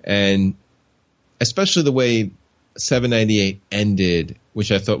 and especially the way 798 ended,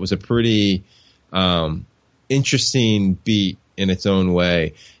 which I thought was a pretty interesting beat in its own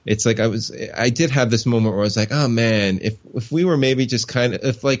way. It's like I did have this moment where I was like, oh man, if we were maybe just kind of,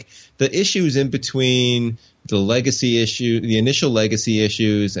 if like the issues in between the legacy issue, the initial legacy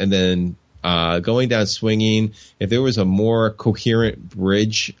issues, and then going down swinging, if there was a more coherent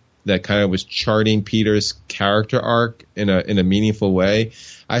bridge that kind of was charting Peter's character arc in a meaningful way,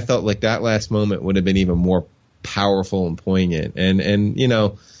 I felt like that last moment would have been even more powerful and poignant. And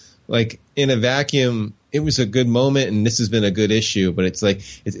like in a vacuum, it was a good moment, and this has been a good issue, but it's like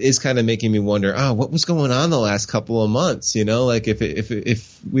it is kind of making me wonder, what was going on the last couple of months? Like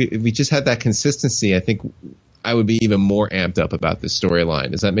if we just had that consistency, I think I would be even more amped up about this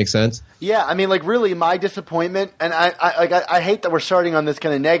storyline. Does that make sense? Yeah, I mean, like really, my disappointment, and I hate that we're starting on this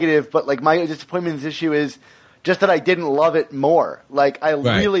kind of negative, but like my disappointment in this issue is just that I didn't love it more. Like I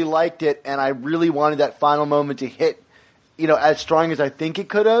really liked it, and I really wanted that final moment to hit, as strong as I think it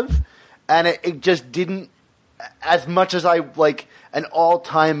could have. And it just didn't, as much as I like an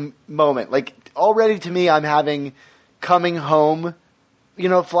all-time moment. Like already to me, I'm having coming home,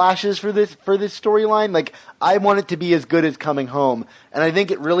 flashes for this storyline. Like I want it to be as good as Coming Home, and I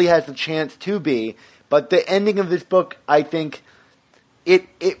think it really has the chance to be. But the ending of this book, I think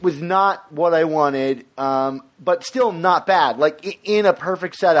it was not what I wanted, but still not bad. Like in a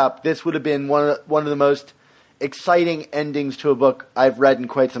perfect setup, this would have been one of the most exciting endings to a book I've read in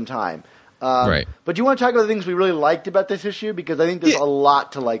quite some time. Right. But do you want to talk about the things we really liked about this issue? Because I think there's a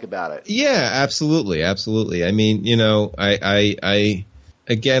lot to like about it. Yeah, absolutely. Absolutely. I mean, I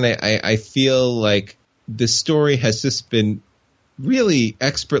feel like the story has just been really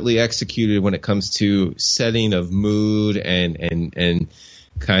expertly executed when it comes to setting of mood and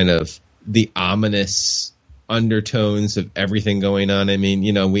kind of the ominous undertones of everything going on. I mean,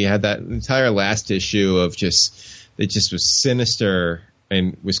 we had that entire last issue of it just was sinister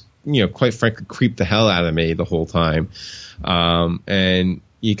and was, quite frankly, creeped the hell out of me the whole time. And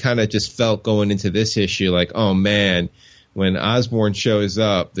you kind of just felt going into this issue like, oh man, when Osborn shows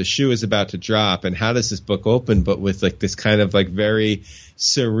up, the shoe is about to drop. And how does this book open? But with like this kind of like very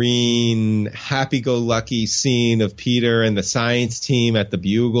serene, happy-go-lucky scene of Peter and the science team at the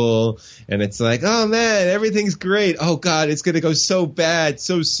Bugle. And it's like, oh man, everything's great. Oh God, it's going to go so bad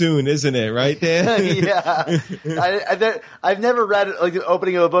so soon, isn't it? Right, Dan? Yeah. I've never read like the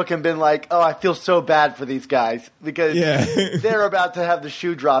opening of a book and been like, oh, I feel so bad for these guys because they're about to have the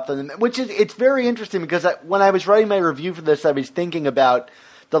shoe dropped on them, it's very interesting because when I was writing my review for this, I was thinking about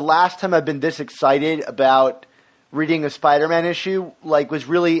the last time I've been this excited about reading a Spider-Man issue, like, was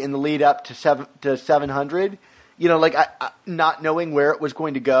really in the lead up to 700. Like I not knowing where it was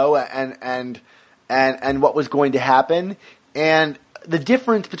going to go and what was going to happen. And the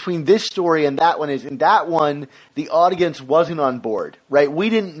difference between this story and that one is, in that one, the audience wasn't on board, right? We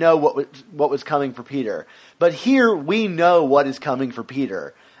didn't know what was coming for Peter. But here, we know what is coming for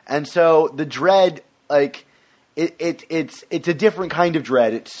Peter. And so the dread, like, it's a different kind of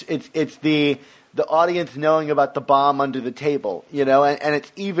dread. It's the audience knowing about the bomb under the table, you know, and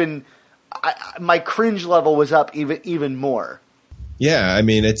it's even my cringe level was up even more. Yeah, I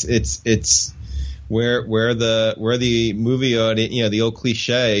mean it's where the movie audience, you know, the old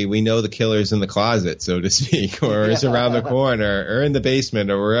cliche, we know the killer's in the closet, so to speak, or is around the corner, or in the basement,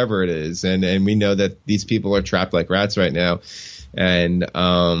 or wherever it is, and we know that these people are trapped like rats right now, and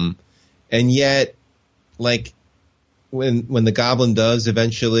yet, like, when the goblin does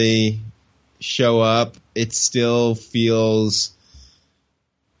eventually show up, it still feels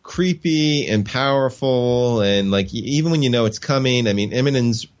creepy and powerful, and like even when you know it's coming. I mean,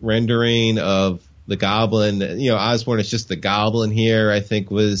 Immonen's rendering of the goblin, you know, Osborn is just the goblin here, I think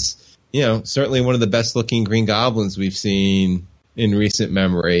was, you know, certainly one of the best looking Green Goblins we've seen in recent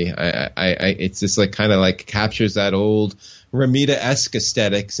memory. It's just like kind of like captures that old Romita-esque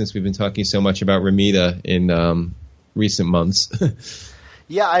aesthetic, since we've been talking so much about Romita in recent months.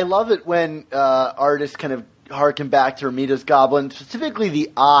 Yeah, I love it when artists kind of harken back to Romita's Goblin, specifically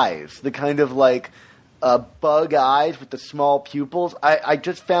the eyes, the kind of like bug eyes with the small pupils. I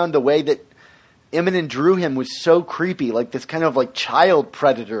just found the way that Immonen drew him was so creepy, like this kind of like child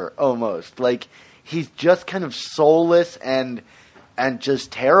predator almost. Like he's just kind of soulless and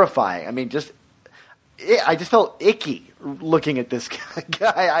just terrifying. I mean, I just felt icky looking at this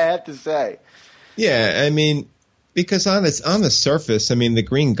guy, I have to say. Yeah, I mean, because on the surface, I mean, the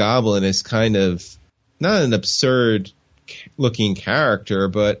Green Goblin is kind of not an absurd looking character,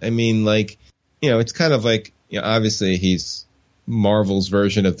 but I mean, like, you know, it's kind of like, you know, obviously he's Marvel's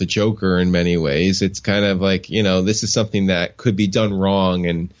version of the Joker in many ways. It's kind of like, you know, this is something that could be done wrong,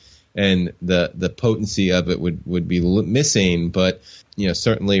 and the potency of it would be missing. But, you know,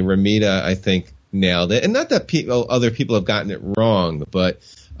 certainly Romita, I think, nailed it. And not that other people have gotten it wrong, but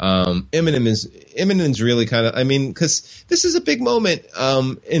Immonen's really kind of, I mean, because this is a big moment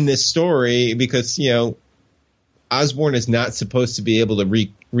in this story, because, you know, Osborn is not supposed to be able to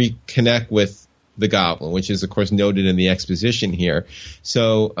reconnect with the Goblin, which is, of course, noted in the exposition here.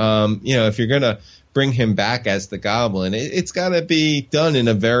 So, you know, if you're going to bring him back as the Goblin, it's got to be done in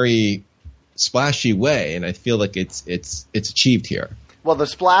a very splashy way, and I feel like it's achieved here. Well, the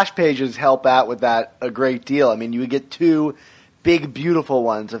splash pages help out with that a great deal. I mean, you get two big, beautiful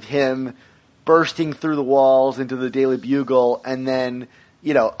ones of him bursting through the walls into the Daily Bugle, and then,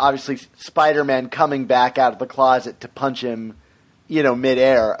 you know, obviously Spider-Man coming back out of the closet to punch him, you know,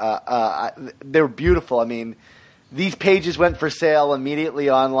 midair. They were beautiful. I mean, these pages went for sale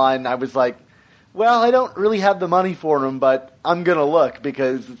immediately online. I was like, well, I don't really have the money for them, but I'm going to look,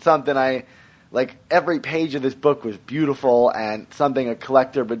 because it's something like, every page of this book was beautiful and something a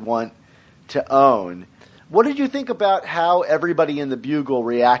collector would want to own. What did you think about how everybody in the Bugle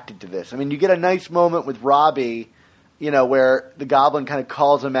reacted to this? I mean, you get a nice moment with Robbie, you know, where the Goblin kind of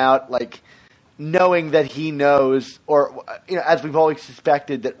calls him out, like, knowing that he knows, or, you know, as we've always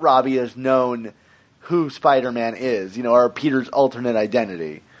suspected, that Robbie has known who Spider-Man is, you know, or Peter's alternate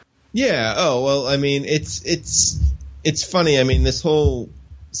identity. Yeah. Oh, well, I mean, it's funny. I mean, this whole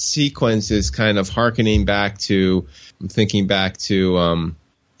sequence is kind of hearkening back to, I'm thinking back to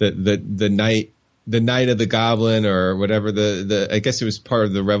the night of the Goblin, or whatever, I guess it was part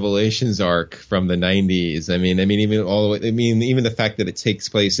of the Revelations arc from the 90s. I mean even all the way, I mean even the fact that it takes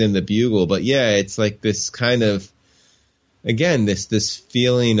place in the Bugle. But yeah, it's like this kind of, again, this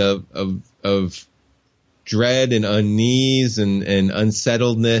feeling of dread and unease and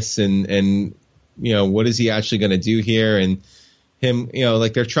unsettledness, and you know, what is he actually going to do here? And him, you know,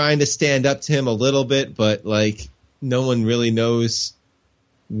 like, they're trying to stand up to him a little bit, but like no one really knows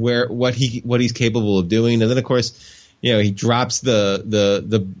what he's capable of doing. And then, of course, you know, he drops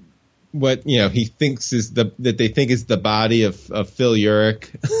the what, you know, he thinks is that they think is the body of Phil Urich,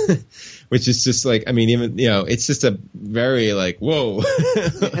 which is just like, I mean, even, you know, it's just a very like, whoa.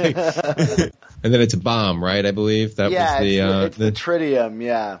 Like, and then it's a bomb, right? I believe that was the tritium,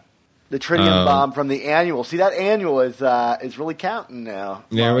 yeah. The tritium bomb from the annual. See, that annual is really counting now.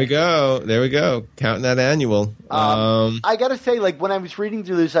 There we go. Counting that annual. I got to say, like, when I was reading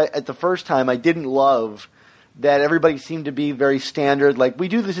through this at the first time, I didn't love that everybody seemed to be very standard. Like, we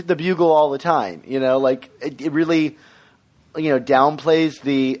do this at the Bugle all the time, you know? Like, it really, you know, downplays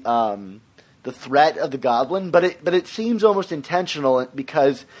the threat of the Goblin, but it seems almost intentional,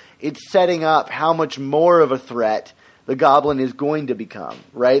 because it's setting up how much more of a threat the Goblin is going to become,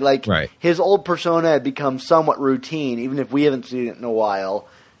 right? Like, his old persona had become somewhat routine, even if we haven't seen it in a while.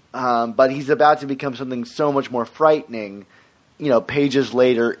 But he's about to become something so much more frightening, you know, pages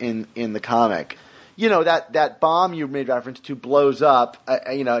later in the comic. that bomb you made reference to blows up,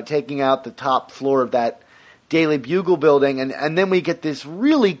 taking out the top floor of that Daily Bugle building, and then we get this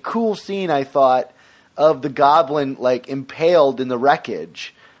really cool scene, I thought, of the Goblin, like, impaled in the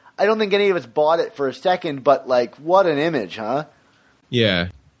wreckage. I don't think any of us bought it for a second, but, like, what an image, huh? Yeah.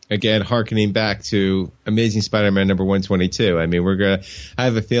 Again, hearkening back to Amazing Spider-Man number 122. I mean, I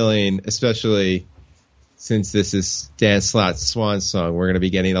have a feeling, especially since this is Dan Slott's swan song, we're going to be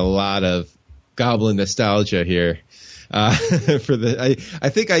getting a lot of Goblin nostalgia here. I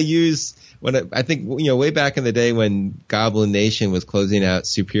think I used, way back in the day when Goblin Nation was closing out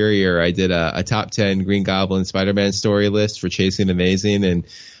Superior, I did a top 10 Green Goblin Spider-Man story list for Chasing Amazing, and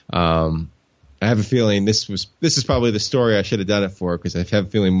I have a feeling this is probably the story I should have done it for, because I have a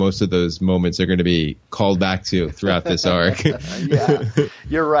feeling most of those moments are going to be called back to throughout this arc. Yeah,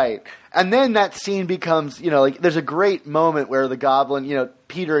 you're right. And then that scene becomes, there's a great moment where the Goblin,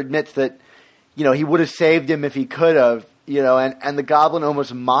 Peter admits that, he would have saved him if he could have, and the Goblin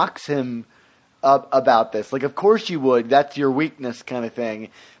almost mocks him about this. Like, of course you would. That's your weakness, kind of thing.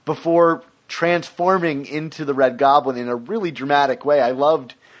 Before transforming into the Red Goblin in a really dramatic way. I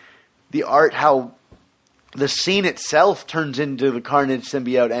loved the art, how the scene itself turns into the Carnage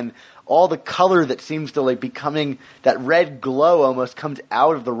symbiote, and all the color that seems to, like, becoming that red glow almost comes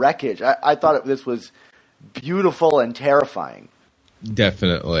out of the wreckage. I thought this was beautiful and terrifying.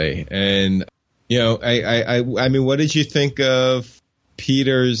 Definitely. And, I mean, what did you think of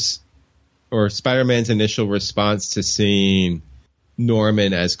Peter's or Spider-Man's initial response to seeing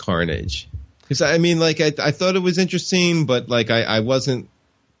Norman as Carnage? Because, I mean, like, I thought it was interesting, but, like, I wasn't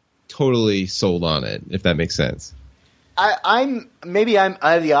totally sold on it, if that makes sense. I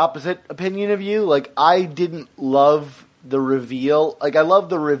have the opposite opinion of you. Like, I didn't love the reveal. Like, I love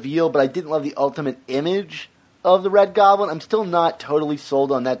the reveal, but I didn't love the ultimate image of the Red Goblin. I'm still not totally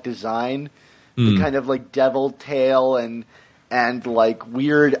sold on that design. The kind of, like, devil tail and like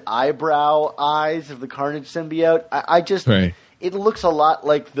weird eyebrow eyes of the Carnage symbiote. I just right. It looks a lot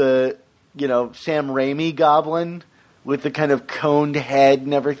like the Sam Raimi Goblin with the kind of coned head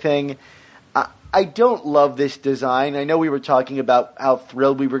and everything. I don't love this design. I know we were talking about how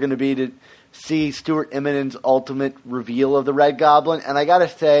thrilled we were going to be to see Stuart Immonen's ultimate reveal of the Red Goblin, and I got to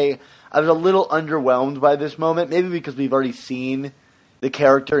say, I was a little underwhelmed by this moment, maybe because we've already seen the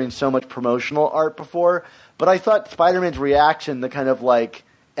character in so much promotional art before, but I thought Spider-Man's reaction, the kind of, like,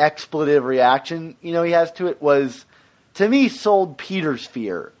 expletive reaction, he has to it, was, to me, sold Peter's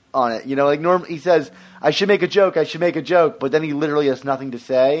fear on it. Like, Norm, he says, I should make a joke, but then he literally has nothing to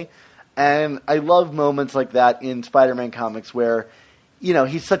say. And I love moments like that in Spider-Man comics where,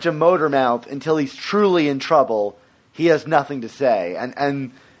 he's such a motor mouth until he's truly in trouble. He has nothing to say.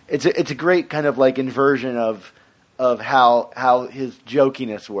 And it's a great kind of, like, inversion of how his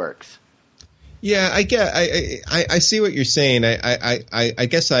jokiness works. Yeah, I see what you're saying. I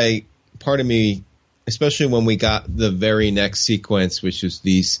guess part of me, especially when we got the very next sequence, which was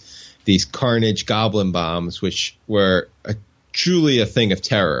these Carnage Goblin bombs, which were truly a thing of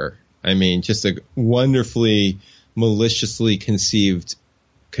terror. I mean, just a wonderfully maliciously conceived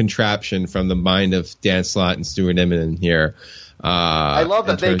contraption from the mind of Dan Slott and Stuart Immonen here. I love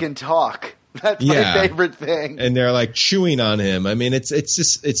that they can talk. That's my favorite thing. And they're, like, chewing on him. I mean, it's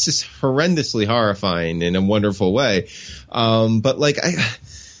just horrendously horrifying in a wonderful way. But, like, I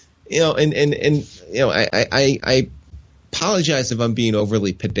apologize if I'm being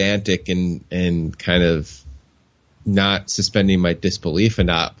overly pedantic and kind of not suspending my disbelief or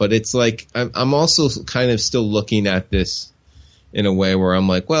not, but it's like I'm also kind of still looking at this in a way where I'm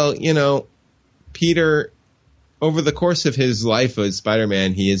like, well, Peter, over the course of his life as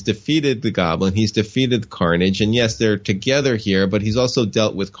Spider-Man, he has defeated the Goblin, he's defeated Carnage, and yes, they're together here, but he's also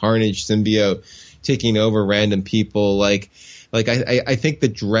dealt with Carnage symbiote taking over random people. Like I think the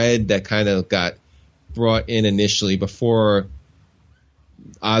dread that kind of got brought in initially before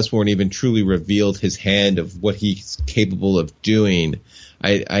Osborn even truly revealed his hand of what he's capable of doing,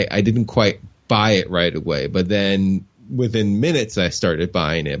 I didn't quite buy it right away. But then within minutes I started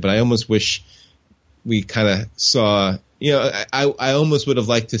buying it. But I almost wish we kind of saw, I almost would have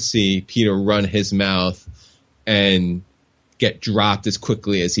liked to see Peter run his mouth and get dropped as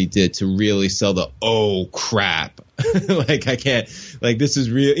quickly as he did to really sell the, oh crap. Like, I can't, like, this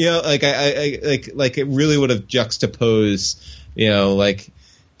is real, like like it really would have juxtaposed, like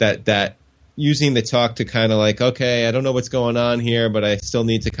that using the talk to kind of like, okay, I don't know what's going on here, but I still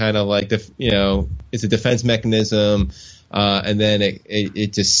need to kind of like, it's a defense mechanism. And then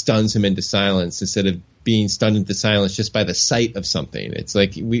it just stuns him into silence instead of being stunned into silence just by the sight of something. It's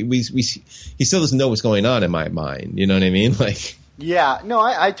like he still doesn't know what's going on in my mind. You know what I mean? Like, Yeah, no,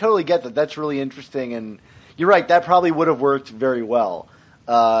 I totally get that. That's really interesting, and you're right. That probably would have worked very well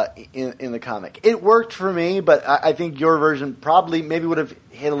in the comic. It worked for me, but I think your version probably maybe would have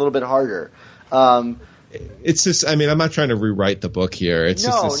hit a little bit harder. It's just, I mean, I'm not trying to rewrite the book here. It's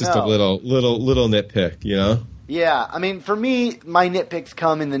just a little nitpick, you know? Yeah, I mean, for me, my nitpicks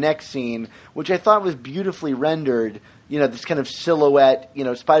come in the next scene, which I thought was beautifully rendered. You know, this kind of silhouette. You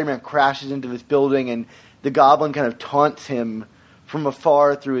know, Spider-Man crashes into this building, and the Goblin kind of taunts him from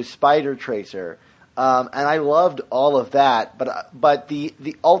afar through his spider tracer. And I loved all of that, but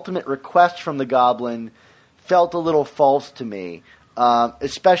the ultimate request from the Goblin felt a little false to me,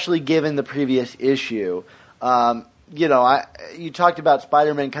 especially given the previous issue. You know, you talked about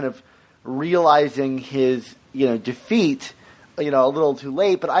Spider-Man kind of realizing his, you know, defeat, you know, a little too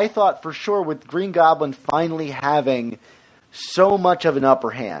late, but I thought for sure with Green Goblin finally having so much of an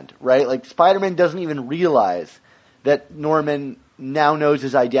upper hand, right? Like, Spider-Man doesn't even realize that Norman now knows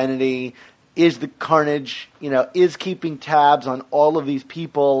his identity, is the Carnage, you know, is keeping tabs on all of these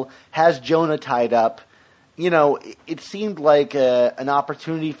people, has Jonah tied up. You know, it seemed like an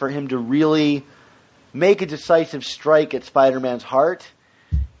opportunity for him to really make a decisive strike at Spider-Man's heart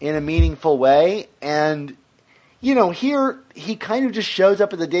in a meaningful way. And, you know, here he kind of just shows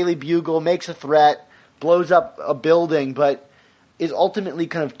up at the Daily Bugle, makes a threat, blows up a building, but is ultimately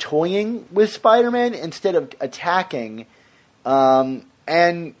kind of toying with Spider-Man instead of attacking.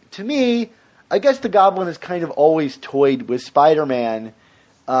 And to me, I guess the Goblin has kind of always toyed with Spider-Man,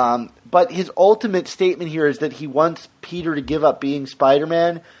 but his ultimate statement here is that he wants Peter to give up being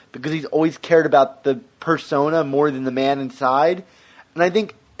Spider-Man because he's always cared about the persona more than the man inside. And I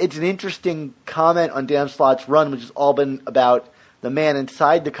think it's an interesting comment on Dan Slott's run, which has all been about the man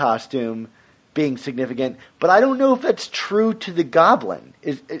inside the costume being significant. But I don't know if that's true to the Goblin.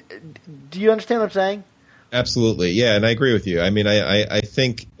 Do you understand what I'm saying? Absolutely, yeah, and I agree with you. I mean, I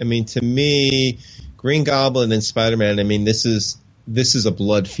think, I mean, to me, Green Goblin and Spider-Man, I mean, this is a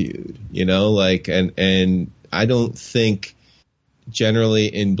blood feud, you know, like, and I don't think generally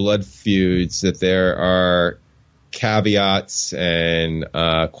in blood feuds that there are caveats and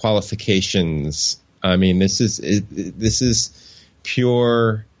qualifications. I mean, this is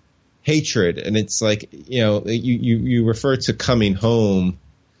pure hatred, and it's like, you know, you refer to Coming Home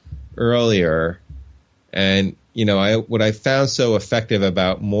earlier. And, you know, what I found so effective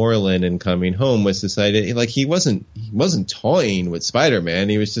about Moreland in Coming Home was this idea, like, he wasn't toying with Spider-Man.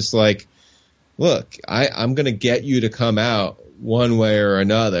 He was just like, look, I'm going to get you to come out one way or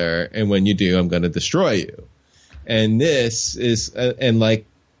another, and when you do, I'm going to destroy you. And this is, and like,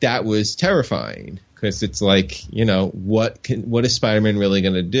 that was terrifying, because it's like, you know, what is Spider-Man really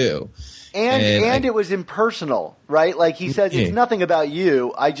going to do? And it was impersonal, right? Like, he says, it's nothing about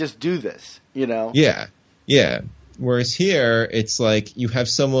you, I just do this, you know? Yeah. Yeah. Whereas here, it's like you have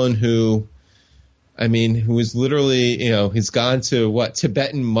someone who is literally, you know, he's gone to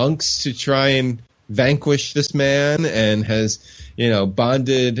Tibetan monks to try and vanquish this man, and has, you know,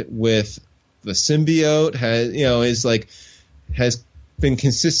 bonded with the symbiote, has been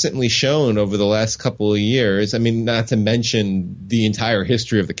consistently shown over the last couple of years. I mean, not to mention the entire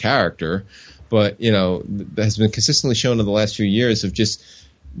history of the character, but, you know, has been consistently shown in the last few years of just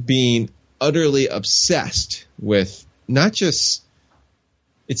being utterly obsessed with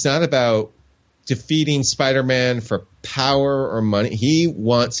it's not about defeating Spider-Man for power or money. He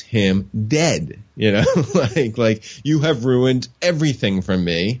wants him dead, you know, like you have ruined everything from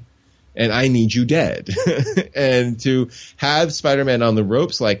me, and I need you dead. And to have Spider-Man on the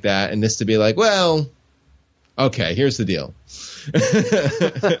ropes like that, and this to be like, well, okay, here's the deal.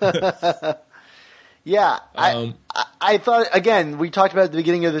 Yeah, I thought, again, we talked about at the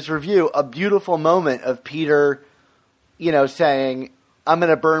beginning of this review, a beautiful moment of Peter, you know, saying, I'm going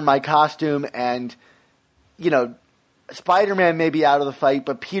to burn my costume, and, you know, Spider-Man may be out of the fight,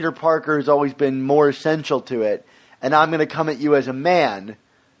 but Peter Parker has always been more essential to it, and I'm going to come at you as a man,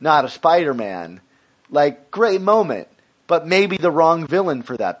 not a Spider-Man. Like, great moment, but maybe the wrong villain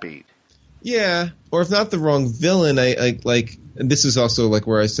for that beat. Yeah, or if not the wrong villain, I like, and this is also like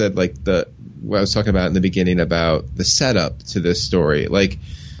where I said, like, what I was talking about in the beginning about the setup to this story. Like,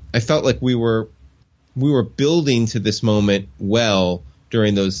 I felt like we were building to this moment well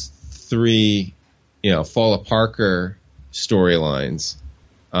during those three, you know, Fall of Parker storylines,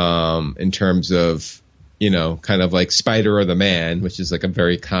 in terms of, you know, kind of like Spider or the Man, which is like a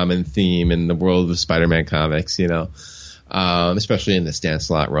very common theme in the world of Spider-Man comics, you know, especially in the Dan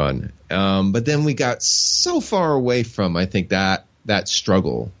Slott run. But then we got so far away from, I think, that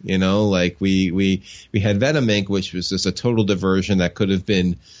struggle, you know, like we had Venom Inc., which was just a total diversion that could have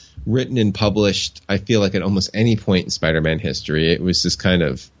been written and published, I feel like, at almost any point in Spider-Man history. It was just kind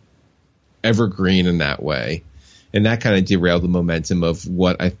of evergreen in that way. And that kind of derailed the momentum of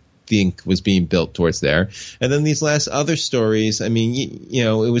what I think was being built towards there. And then these last other stories, I mean, you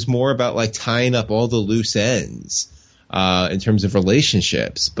know, it was more about like tying up all the loose ends in terms of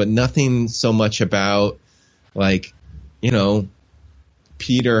relationships, but nothing so much about like, you know,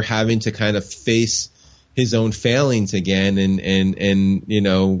 Peter having to kind of face his own failings again and you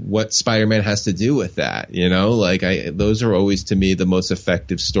know what Spider-Man has to do with that, you know, like those are always to me the most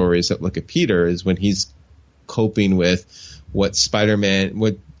effective stories that look at Peter is when he's coping with what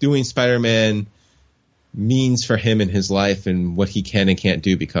doing Spider-Man means for him in his life and what he can and can't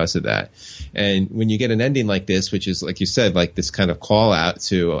do because of that. And when you get an ending like this, which is like you said, like this kind of call out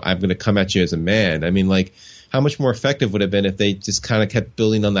to I'm going to come at you as a man. I mean, like, how much more effective would it have been if they just kind of kept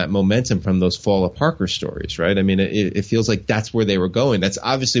building on that momentum from those Fall of Parker stories, right? I mean, it feels like that's where they were going. That's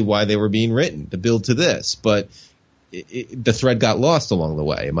obviously why they were being written, to build to this. But the thread got lost along the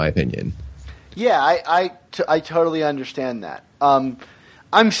way, in my opinion. Yeah, I totally understand that.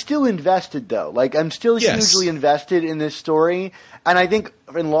 I'm still invested, though. Like, I'm still hugely invested in this story. And I think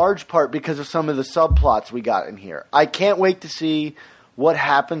in large part because of some of the subplots we got in here. I can't wait to see what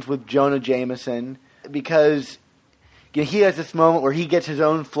happens with Jonah Jameson, because you know, he has this moment where he gets his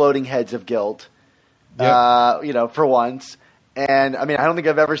own floating heads of guilt, you know, for once. And, I mean, I don't think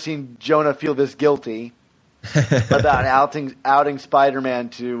I've ever seen Jonah feel this guilty about outing Spider-Man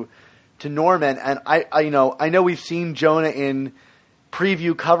to Norman. And, I know we've seen Jonah in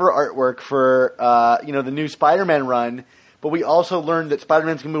preview cover artwork for, you know, the new Spider-Man run, but we also learned that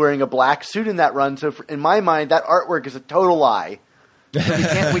Spider-Man's going to be wearing a black suit in that run. So, in my mind, that artwork is a total lie. We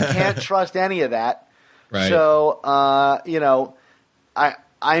can't trust any of that. Right. So, you know,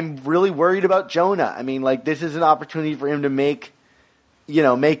 I'm really worried about Jonah. I mean, like, this is an opportunity for him to make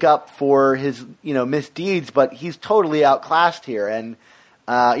up for his, you know, misdeeds, but he's totally outclassed here. And,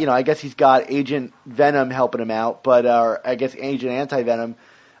 you know, I guess he's got Agent Venom helping him out, but, or I guess Agent Anti-Venom.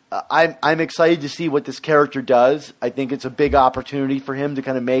 I'm excited to see what this character does. I think it's a big opportunity for him to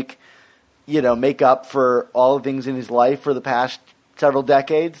kind of make up for all the things in his life for the past several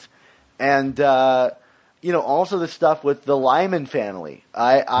decades. And, you know, also the stuff with the Lyman family.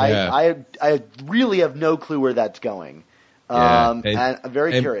 I really have no clue where that's going. And I'm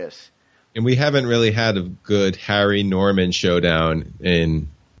very curious. And we haven't really had a good Harry Norman showdown in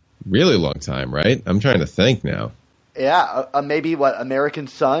really long time, right? I'm trying to think now. Yeah, maybe American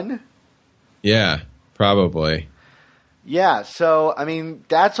Son? Yeah, probably. Yeah, so I mean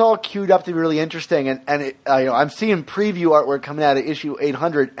that's all queued up to be really interesting, and you know, I'm seeing preview artwork coming out of issue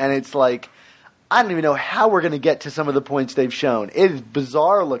 800, and it's like I don't even know how we're going to get to some of the points they've shown. It is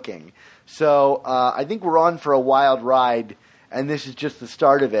bizarre looking. So I think we're on for a wild ride, and this is just the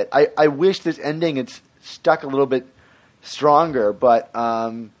start of it. I wish this ending had stuck a little bit stronger, but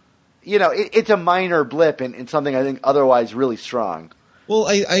you know, it's a minor blip in something I think otherwise really strong. Well,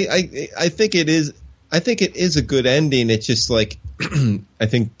 I think it is. I think it is a good ending. It's just like I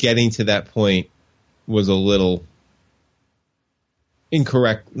think getting to that point was a little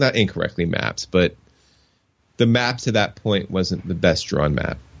incorrect, not incorrectly mapped, but the map to that point wasn't the best drawn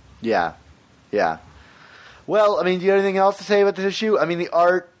map. Yeah. Well, I mean, do you have anything else to say about this issue? I mean, the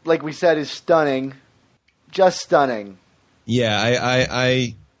art, like we said, is stunning. Just stunning. Yeah,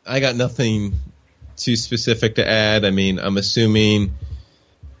 I got nothing too specific to add. I mean, I'm assuming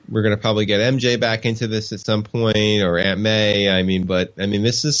we're going to probably get MJ back into this at some point, or Aunt May. I mean,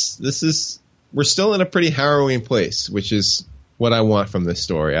 this is we're still in a pretty harrowing place, which is what I want from this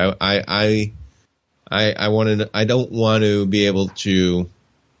story. I don't want to be able to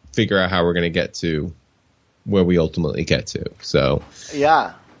figure out how we're going to get to where we ultimately get to. So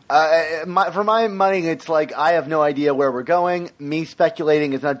yeah. For my money, it's like I have no idea where we're going. Me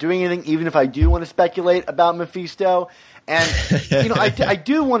speculating is not doing anything, even if I do want to speculate about Mephisto. And, you know, I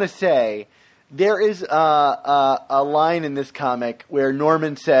do want to say there is a line in this comic where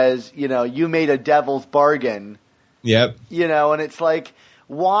Norman says, you know, you made a devil's bargain. Yep. You know, and it's like,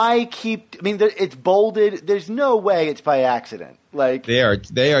 why keep – I mean, it's bolded. There's no way it's by accident. Like they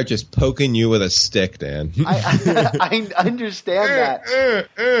are just poking you with a stick, Dan. I understand that.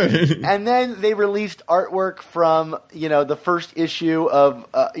 And then they released artwork from, you know, the first issue of,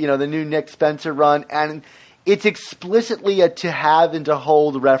 you know, the new Nick Spencer run, and it's explicitly a to have and to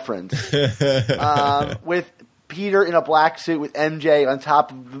hold reference. With Peter in a black suit with MJ on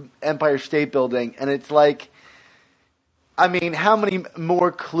top of the Empire State Building, and it's like, I mean, how many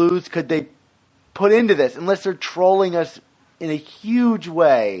more clues could they put into this? Unless they're trolling us in a huge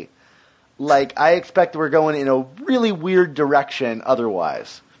way. Like, I expect we're going in a really weird direction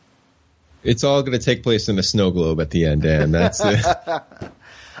otherwise. It's all going to take place in a snow globe at the end, Dan. That's it.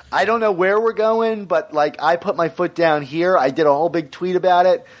 I don't know where we're going, but I put my foot down here. I did a whole big tweet about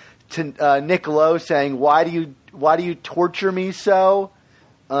it to Nick Lowe saying, "Why do you torture me so?"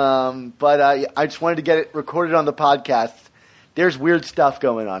 But I just wanted to get it recorded on the podcast. There's weird stuff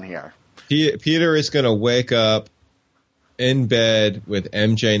going on here. Peter is going to wake up in bed with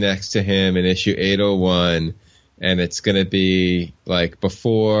MJ next to him in issue 801, and it's going to be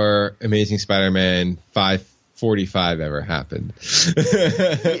before Amazing Spider-Man 545 ever happened.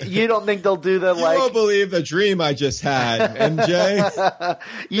 You don't think they'll do the You won't believe the dream I just had, MJ.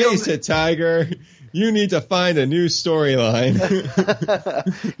 Face it, Tiger. You need to find a new storyline.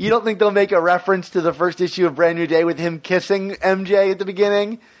 You don't think they'll make a reference to the first issue of Brand New Day with him kissing MJ at the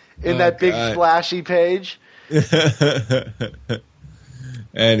beginning in that big splashy page?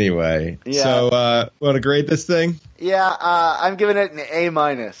 Anyway, so want to grade this thing? Yeah, I'm giving it an A-.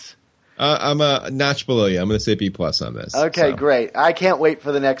 I'm a notch below you. I'm going to say B+ on this. Okay, great. I can't wait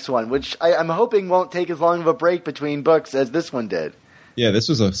for the next one, which I'm hoping won't take as long of a break between books as this one did. Yeah, this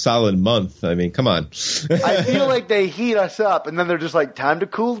was a solid month. I mean, come on. I feel like they heat us up, and then they're just time to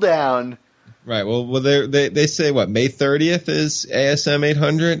cool down. Right. Well, they say, May 30th is ASM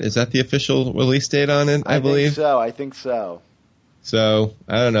 800? Is that the official release date on it, I believe? I think so. So,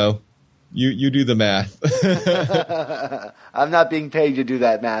 I don't know. You do the math. I'm not being paid to do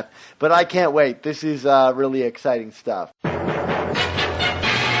that math, but I can't wait. This is really exciting stuff.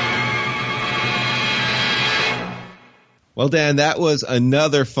 Well, Dan, that was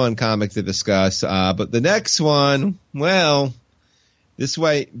another fun comic to discuss. But the next one, well, this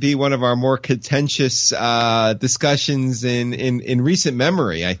might be one of our more contentious discussions in recent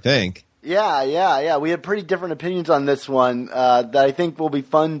memory, I think. Yeah. We had pretty different opinions on this one that I think will be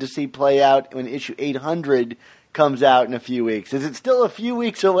fun to see play out when issue 800 comes out in a few weeks. Is it still a few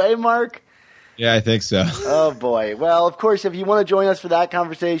weeks away, Mark? Yeah, I think so. Oh, boy. Well, of course, if you want to join us for that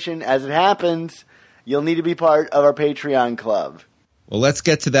conversation, as it happens, you'll need to be part of our Patreon club. Well, let's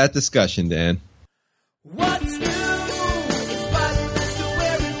get to that discussion, Dan. What's new? It's Spider-Man, so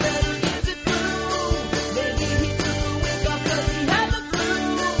wearing better. Is it blue? Maybe he took a week off 'cause he had the flu.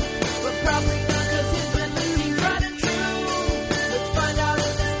 But probably not 'cause his memories seem tried and true. Let's find out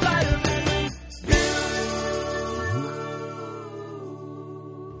if the Spider-Man is.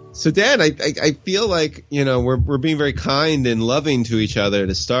 So, Dan, I feel like, we're being very kind and loving to each other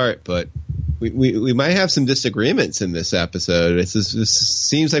to start, but we might have some disagreements in this episode. This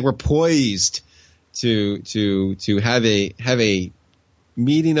seems like we're poised to have a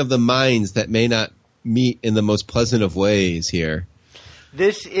meeting of the minds that may not meet in the most pleasant of ways here.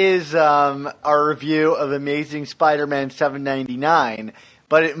 This is our review of Amazing Spider-Man 799,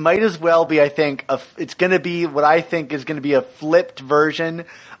 but it might as well be, I think, it's going to be what I think is going to be a flipped version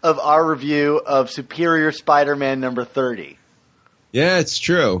of our review of Superior Spider-Man number 30. Yeah, it's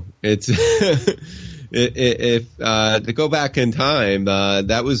true. It's if to go back in time,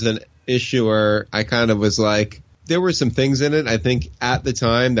 that was an issue where I kind of was like, there were some things in it, I think, at the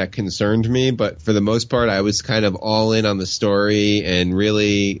time that concerned me, but for the most part, I was kind of all in on the story and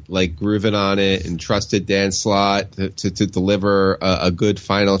really grooving on it and trusted Dan Slott to deliver a good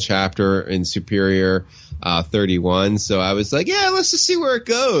final chapter in Superior 31. So I was like, yeah, let's just see where it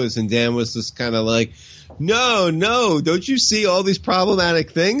goes. And Dan was just kind of like, no, don't you see all these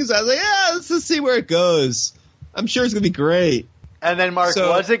problematic things? I was like, yeah, let's just see where it goes. I'm sure it's going to be great. And then, Mark,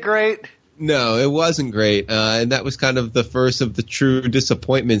 was it great? No, it wasn't great. And that was kind of the first of the true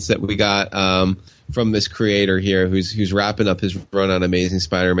disappointments that we got from this creator here who's wrapping up his run on Amazing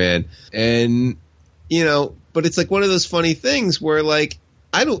Spider-Man. And, but it's one of those funny things where,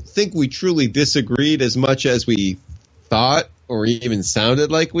 I don't think we truly disagreed as much as we thought or even sounded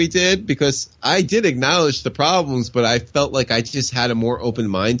like we did, because I did acknowledge the problems, but I felt like I just had a more open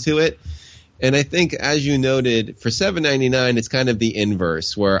mind to it. And I think, as you noted, for $7.99, it's kind of the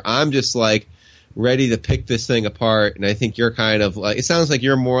inverse, where I'm just ready to pick this thing apart. And I think you're kind of it sounds like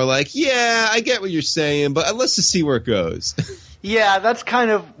you're more yeah, I get what you're saying, but let's just see where it goes. Yeah, that's kind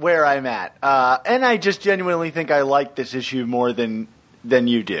of where I'm at. And I just genuinely think I like this issue more than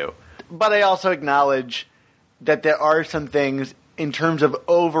you do. But I also acknowledge that there are some things in terms of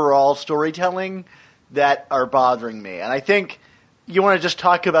overall storytelling that are bothering me. And I think you want to just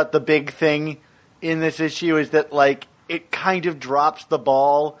talk about the big thing in this issue is that, it kind of drops the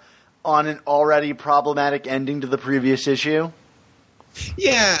ball on an already problematic ending to the previous issue.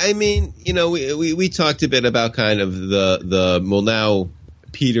 Yeah, I mean, we talked a bit about kind of well, now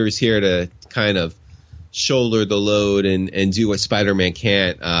Peter's here to kind of shoulder the load and do what Spider-Man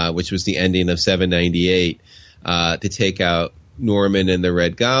can't, which was the ending of 798, to take out Norman and the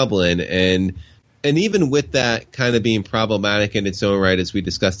Red Goblin. And even with that kind of being problematic in its own right, as we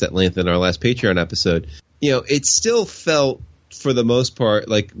discussed at length in our last Patreon episode, it still felt, for the most part,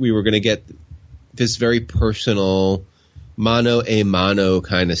 like we were going to get this very personal mano a mano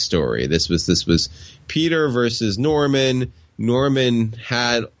kind of story. This was Peter versus Norman. Norman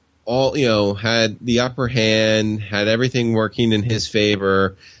had had the upper hand, had everything working in his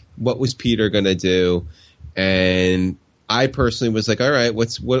favor. What was Peter going to do? And I personally was like, all right,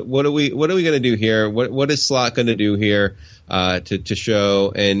 what are we going to do here? What is Slott going to do here to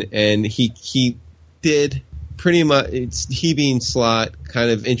show? And he did pretty much. He being Slott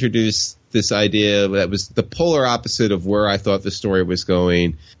kind of introduced this idea that was the polar opposite of where I thought the story was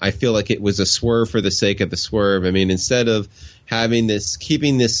going. I feel like it was a swerve for the sake of the swerve. I mean, instead of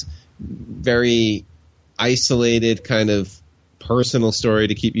keeping this very isolated kind of personal story,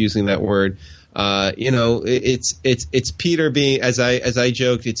 to keep using that word, it's Peter being, as I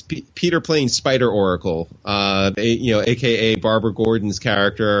joked, it's Peter playing Spider Oracle, aka Barbara Gordon's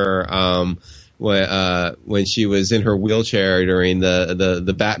character, when she was in her wheelchair during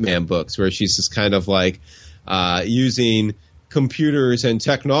the Batman books, where she's just kind of like using computers and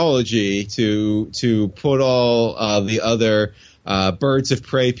technology to put all the other birds of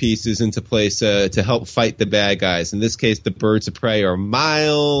prey pieces into place to help fight the bad guys. In this case, the birds of prey are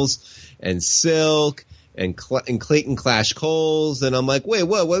Miles and Silk and Clayton Clash Coles. And I'm like, wait,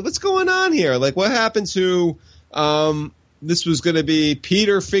 what's going on here? Like, what happened to this was going to be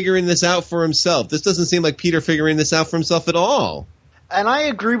Peter figuring this out for himself? This doesn't seem like Peter figuring this out for himself at all. And I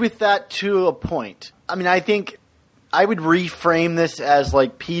agree with that to a point. I mean, I think I would reframe this as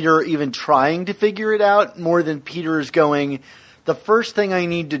like Peter even trying to figure it out more than Peter is going, the first thing I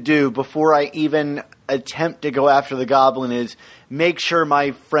need to do before I even attempt to go after the Goblin is make sure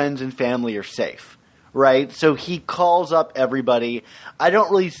my friends and family are safe, right? So he calls up everybody. I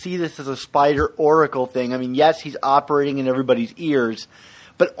don't really see this as a Spider Oracle thing. I mean, yes, he's operating in everybody's ears,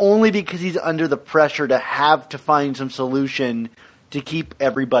 but only because he's under the pressure to have to find some solution to keep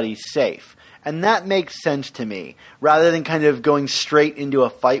everybody safe. And that makes sense to me, rather than kind of going straight into a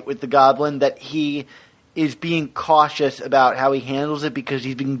fight with the Goblin, that he is being cautious about how he handles it because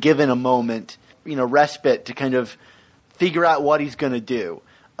he's been given a moment, respite to kind of figure out what he's going to do.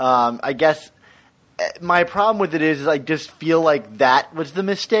 I guess my problem with it is I just feel like that was the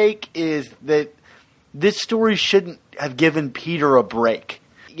mistake, is that this story shouldn't have given Peter a break.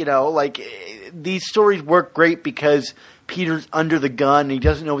 These stories work great because Peter's under the gun and he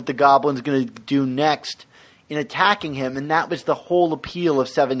doesn't know what the Goblin's going to do next in attacking him, and that was the whole appeal of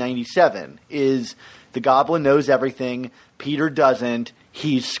 797, is the Goblin knows everything, Peter doesn't,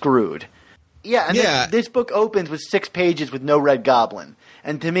 he's screwed. This book opens with 6 pages with no Red Goblin,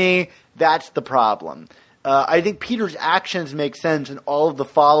 and to me, that's the problem. I think Peter's actions make sense and all of the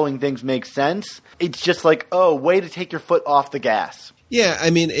following things make sense. It's just like, way to take your foot off the gas. Yeah, I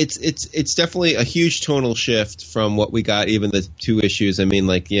mean, it's definitely a huge tonal shift from what we got even the 2 issues. I mean,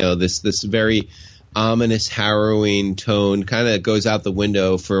 this very ominous, harrowing tone kind of goes out the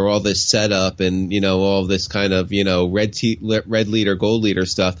window for all this setup and, all this kind of, red leader, gold leader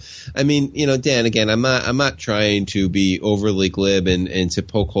stuff. I mean, Dan, again, I'm not trying to be overly glib and to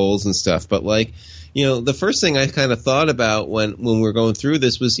poke holes and stuff, but the first thing I kind of thought about when we're going through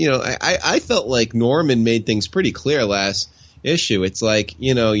this was, I felt like Norman made things pretty clear last issue. It's like,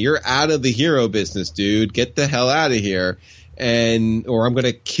 you're out of the hero business, dude. Get the hell out of here. Or I'm going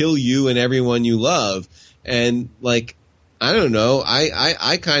to kill you and everyone you love. And I don't know.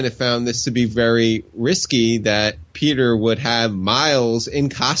 I kind of found this to be very risky that Peter would have Miles in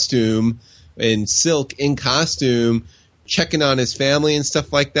costume and Silk in costume checking on his family and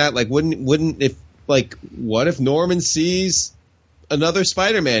stuff like that. What if Norman sees another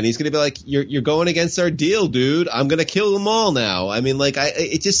Spider-Man? He's going to be like, you're going against our deal, dude. I'm going to kill them all now. I mean,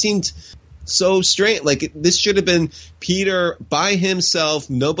 it just seemed so strange. This should have been Peter by himself,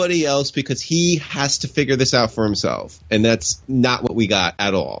 nobody else, because he has to figure this out for himself, and that's not what we got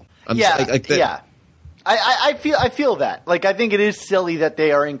at all. I feel that. I think it is silly that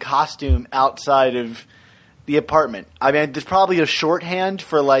they are in costume outside of the apartment. I mean, there's probably a shorthand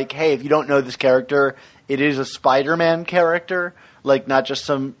for hey, if you don't know this character, it is a Spider-Man character, not just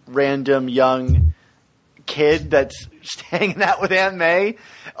some random young kid that's hanging out with Aunt May.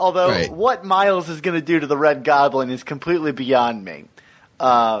 Although right. What Miles is going to do to the Red Goblin is completely beyond me.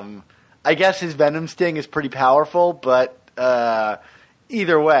 I guess his Venom Sting is pretty powerful, but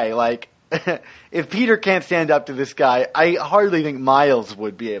either way, if Peter can't stand up to this guy, I hardly think Miles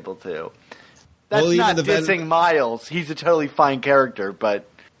would be able to. That's not dissing Miles. He's a totally fine character, but...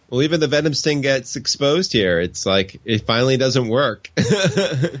 Well, even the Venom sting gets exposed here. It's like it finally doesn't work.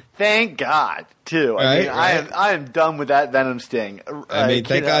 Thank God, too. Right. I am done with that Venom sting. Thank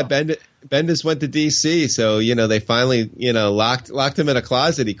God Bendis went to DC, so they finally locked him in a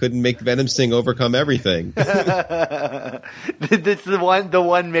closet. He couldn't make Venom sting overcome everything. That's the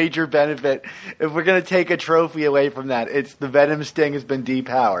one major benefit. If we're going to take a trophy away from that, it's the Venom sting has been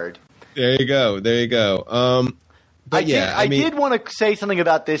depowered. There you go. But I did want to say something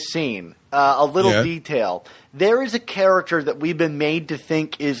about this scene. A little detail. There is a character that we've been made to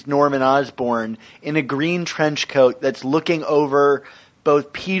think is Norman Osborn in a green trench coat that's looking over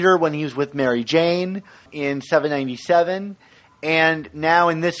both Peter when he was with Mary Jane in 797 and now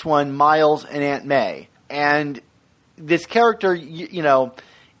in this one, Miles and Aunt May. And this character,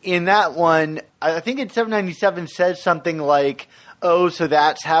 in that one, I think in 797 says something like, oh, so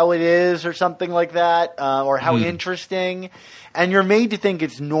that's how it is, or something like that, or how interesting. And you're made to think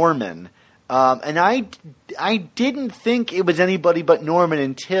it's Norman. And I didn't think it was anybody but Norman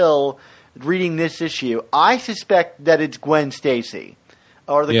until reading this issue. I suspect that it's Gwen Stacy,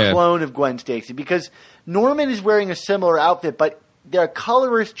 or the clone of Gwen Stacy, because Norman is wearing a similar outfit, but their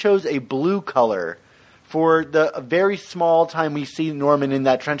colorist chose a blue color for the very small time we see Norman in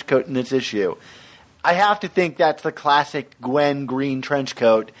that trench coat in this issue. I have to think that's the classic Gwen green trench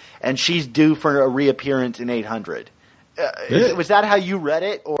coat, and she's due for a reappearance in 800. Was that how you read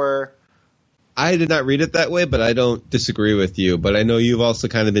it, or? I did not read it that way, but I don't disagree with you. But I know you've also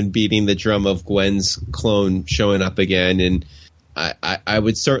kind of been beating the drum of Gwen's clone showing up again, and I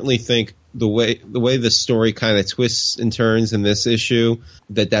would certainly think the way the story kind of twists and turns in this issue,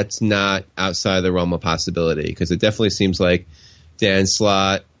 that's not outside the realm of possibility, because it definitely seems like Dan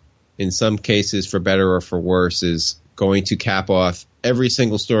Slott, in some cases, for better or for worse, is going to cap off every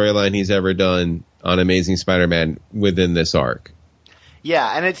single storyline he's ever done on Amazing Spider-Man within this arc. Yeah,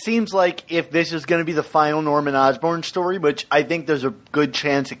 and it seems like if this is going to be the final Norman Osborn story, which I think there's a good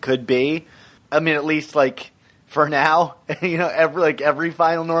chance it could be. I mean, at least for now, every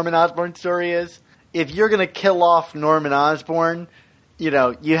final Norman Osborn story is. If you're going to kill off Norman Osborn,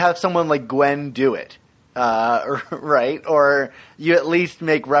 you have someone like Gwen do it. Right? Or you at least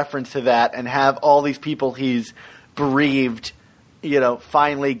make reference to that and have all these people he's bereaved,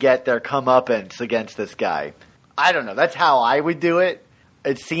 finally get their comeuppance against this guy. I don't know. That's how I would do it.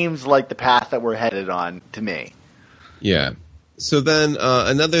 It seems like the path that we're headed on to me. Yeah. So then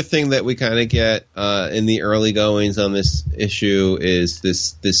another thing that we kind of get in the early goings on this issue is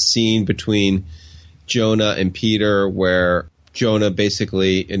this scene between Jonah and Peter, where Jonah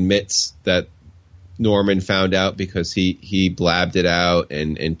basically admits that Norman found out because he blabbed it out,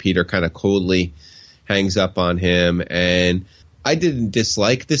 and Peter kind of coldly hangs up on him. And I didn't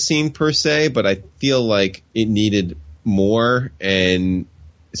dislike the scene per se, but I feel like it needed more, and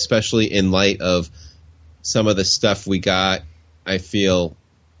especially in light of some of the stuff we got, I feel,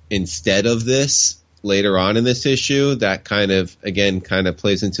 instead of this later on in this issue, that kind of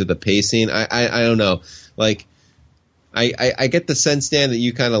plays into the pacing. I don't know. I get the sense, Dan, that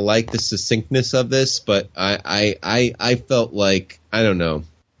you kind of like the succinctness of this, but I felt like, I don't know,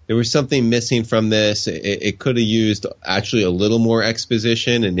 there was something missing from this. It could have used actually a little more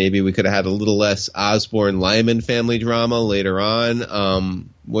exposition, and maybe we could have had a little less Osborn-Lyman family drama later on.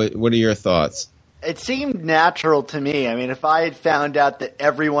 What are your thoughts? It seemed natural to me. I mean, if I had found out that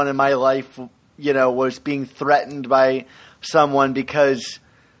everyone in my life, was being threatened by someone because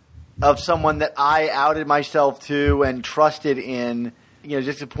of someone that I outed myself to and trusted in,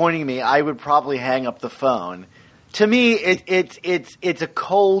 disappointing me, I would probably hang up the phone. To me, it's a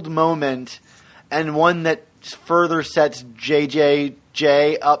cold moment, and one that further sets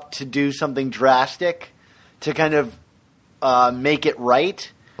JJJ up to do something drastic to kind of make it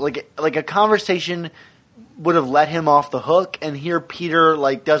right. Like a conversation would have let him off the hook, and here Peter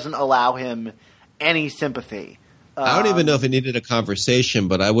doesn't allow him any sympathy. I don't even know if it needed a conversation,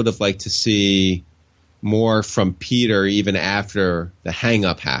 but I would have liked to see more from Peter even after the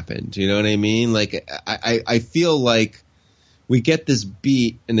hang-up happened. You know what I mean? I feel like we get this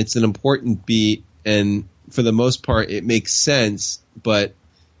beat, and it's an important beat, and for the most part it makes sense, but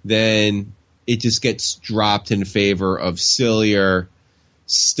then it just gets dropped in favor of sillier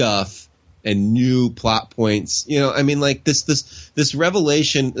stuff and new plot points. This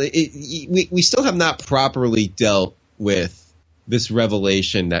revelation, we still have not properly dealt with this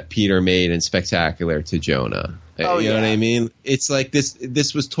revelation that Peter made in Spectacular to Jonah. Oh, you know what I mean? It's like this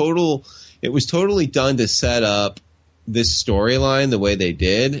was it was totally done to set up this storyline the way they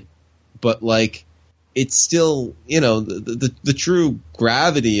did, but it's still, the true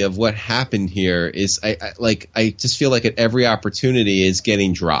gravity of what happened here is I just feel like at every opportunity is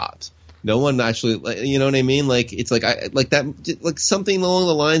getting dropped. No one actually, you know what I mean? Like, it's like something along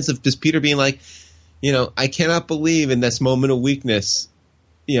the lines of just Peter being like, I cannot believe in this moment of weakness.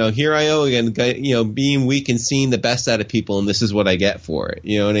 Here I go again, being weak and seeing the best out of people, and this is what I get for it.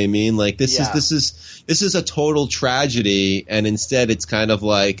 You know what I mean? Like, this is a total tragedy, and instead it's kind of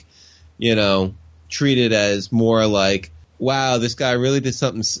like, treated as more like, wow, this guy really did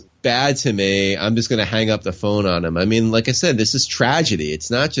something bad to me. I'm just going to hang up the phone on him. I mean, like I said, this is tragedy. It's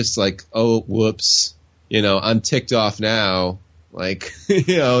not just like, oh, whoops, I'm ticked off now. Like,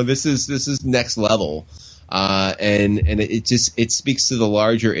 this is next level. And it speaks to the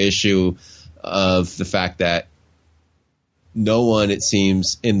larger issue of the fact that no one, it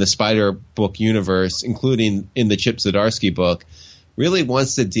seems, in the Spider book universe, including in the Chip Zdarsky book, really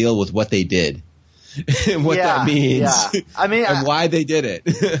wants to deal with what they did. And what that means. Yeah. I mean, and why they did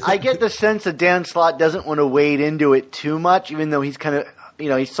it. I get the sense that Dan Slott doesn't want to wade into it too much, even though he's kind of,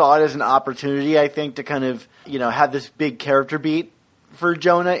 he saw it as an opportunity, I think, to kind of, have this big character beat for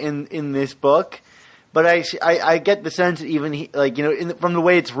Jonah in this book. But I get the sense that even from the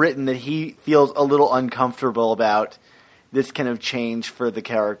way it's written, that he feels a little uncomfortable about this kind of change for the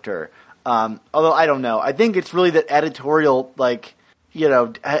character. Although I don't know. I think it's really that editorial,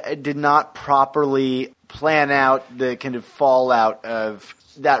 did not properly plan out the kind of fallout of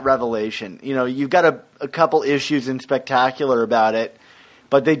that revelation. You've got a couple issues in Spectacular about it,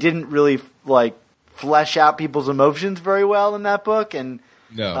 but they didn't really flesh out people's emotions very well in that book. And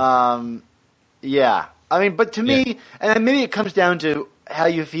no, yeah. I mean, but to me, and maybe it comes down to how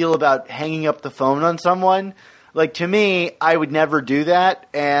you feel about hanging up the phone on someone. Like, to me, I would never do that,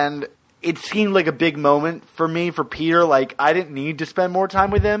 and it seemed like a big moment for me, for Peter. Like, I didn't need to spend more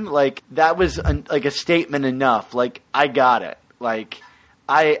time with him. Like, that was a statement enough. Like, I got it. Like,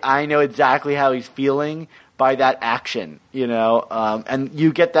 I know exactly how he's feeling by that action, and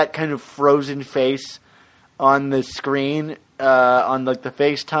you get that kind of frozen face on the screen, on the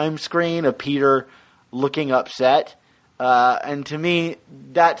FaceTime screen of Peter looking upset. And to me,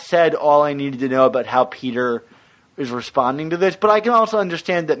 that said all I needed to know about how Peter is responding to this. But I can also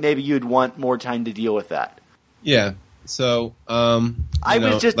understand that maybe you'd want more time to deal with that. Yeah. So I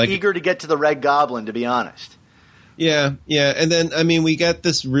was just eager to get to the Red Goblin, to be honest. Yeah, yeah. And then, I mean, we get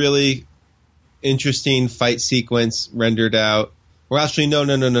this really interesting fight sequence rendered out. Well, actually,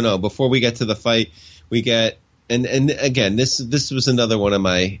 no. Before we get to the fight, we get... And again, this was another one of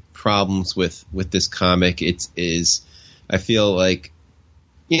my problems with this comic. I feel like,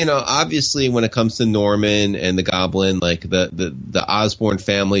 obviously when it comes to Norman and the Goblin, like the Osborn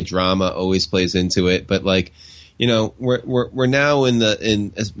family drama always plays into it. But we're now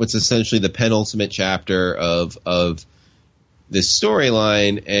in what's essentially the penultimate chapter of this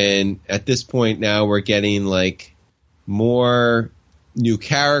storyline, and at this point now we're getting more new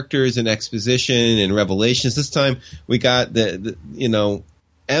characters and exposition and revelations. This time we got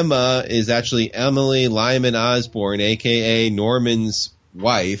Emma is actually Emily Lyman Osborn, aka Norman's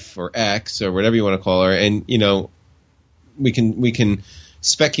wife or ex or whatever you want to call her, and we can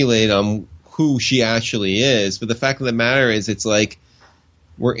speculate on who she actually is, but the fact of the matter is it's like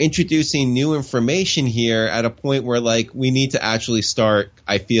we're introducing new information here at a point where we need to actually start,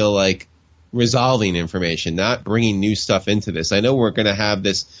 I feel like, resolving information, not bringing new stuff into this. I know we're going to have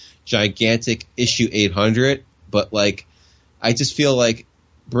this gigantic issue 800, but I just feel like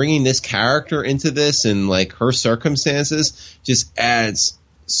bringing this character into this and her circumstances just adds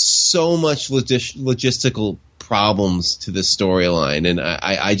so much logistical problems to the storyline, and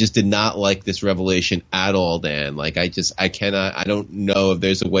I just did not like this revelation at all, Dan. I don't know if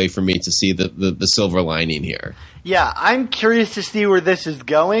there's a way for me to see the silver lining here. Yeah, I'm curious to see where this is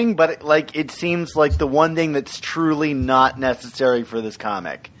going, but it seems like the one thing that's truly not necessary for this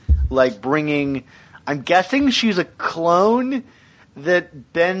comic, I'm guessing she's a clone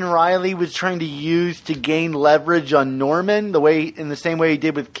that Ben Reilly was trying to use to gain leverage on Norman, in the same way he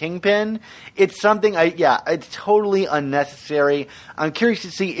did with Kingpin. It's something it's totally unnecessary. I'm curious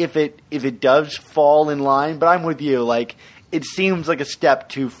to see if it does fall in line, but I'm with you. It seems like a step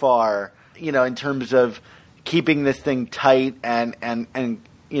too far, in terms of keeping this thing tight and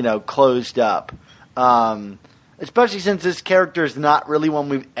closed up. Especially since this character is not really one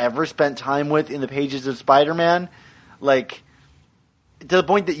we've ever spent time with in the pages of Spider-Man. To the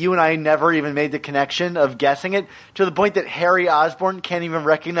point that you and I never even made the connection of guessing it, to the point that Harry Osborn can't even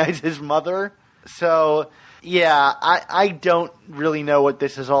recognize his mother. So, Yeah, I don't really know what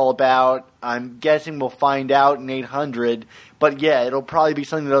this is all about. I'm guessing we'll find out in 800. But yeah, it'll probably be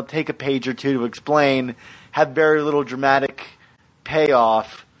something that'll take a page or two to explain, have very little dramatic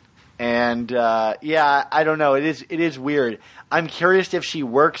payoff. And yeah, I don't know. It is weird. I'm curious if she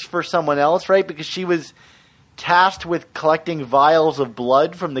works for someone else, right? Because she was tasked with collecting vials of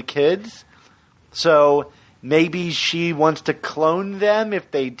blood from the kids. So maybe she wants to clone them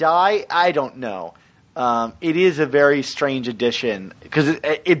if they die. I don't know. It is a very strange addition because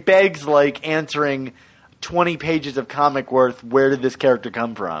it begs like answering 20 pages of comic worth. Where did this character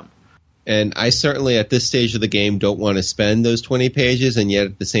come from? And I certainly at this stage of the game don't want to spend those 20 pages, and yet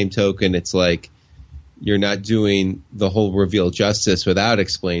at the same token, it's like you're not doing the whole reveal justice without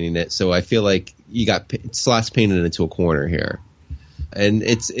explaining it. So I feel like you got slots painted into a corner here. And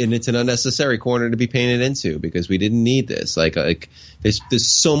it's an unnecessary corner to be painted into because we didn't need this. Like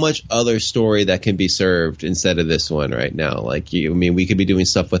there's so much other story that can be served instead of this one right now. We could be doing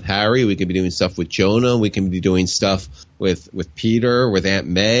stuff with Harry, we could be doing stuff with Jonah, we can be doing stuff with Peter, with Aunt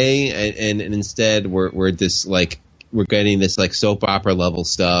May, and instead we're getting this like soap opera level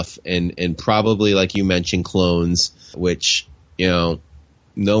stuff and probably like you mentioned clones, which I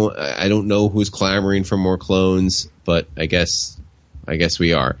don't know who's clamoring for more clones, but I guess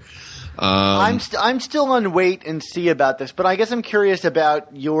we are. I'm still on wait and see about this, but I guess I'm curious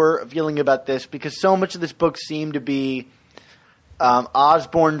about your feeling about this because so much of this book seemed to be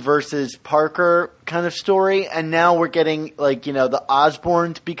Osborn versus Parker kind of story, and now we're getting the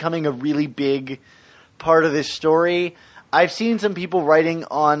Osborns becoming a really big part of this story. I've seen some people writing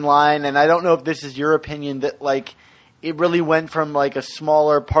online, and I don't know if this is your opinion, that it really went from a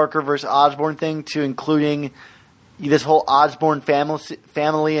smaller Parker versus Osborn thing to including this whole Osborn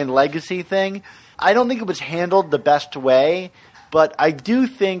family and legacy thing. I don't think it was handled the best way, but I do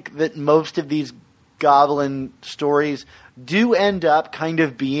think that most of these Goblin stories do end up kind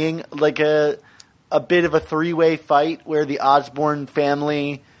of being like a bit of a three-way fight where the Osborn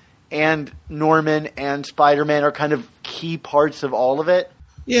family and Norman and Spider-Man are kind of key parts of all of it.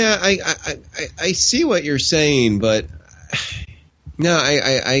 Yeah, I see what you're saying, but no,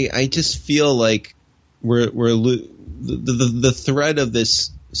 I just feel like the thread of this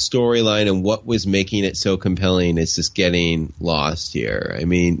storyline and what was making it so compelling is just getting lost here. I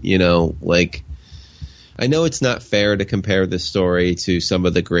mean, I know it's not fair to compare this story to some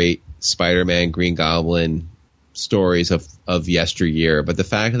of the great Spider-Man, Green Goblin stories of yesteryear, but the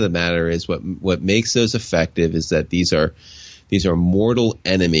fact of the matter is what makes those effective is that these are mortal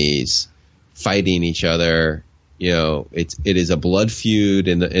enemies fighting each other. It is a blood feud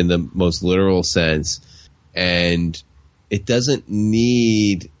in the most literal sense, and it doesn't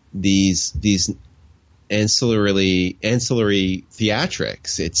need these ancillary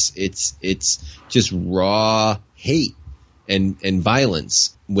theatrics. It's just raw hate and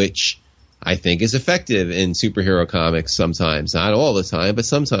violence, which I think is effective in superhero comics sometimes, not all the time, but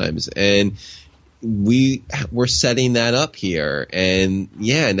sometimes. And we're setting that up here, and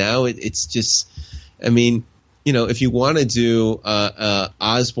yeah, now it's just, I mean, if you want to do a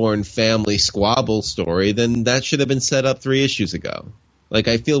Osborn family squabble story, then that should have been set up 3 issues ago.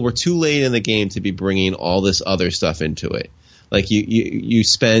 I feel we're too late in the game to be bringing all this other stuff into it. You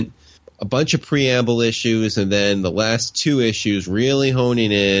spent a bunch of preamble issues and then the last 2 issues really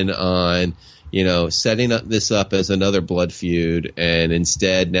honing in on, setting this up as another blood feud, and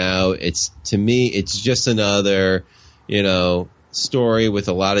instead now it's just another, story with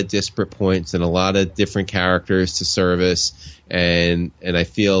a lot of disparate points and a lot of different characters to service, and I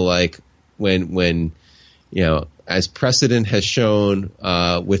feel like when as precedent has shown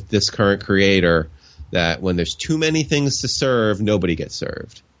with this current creator, that when there's too many things to serve, nobody gets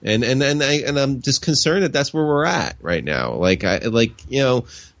served, and I'm just concerned that that's where we're at right now.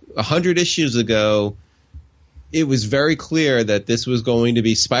 100 issues ago, it was very clear that this was going to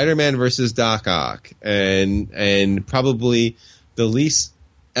be Spider-Man versus Doc Ock, and probably the least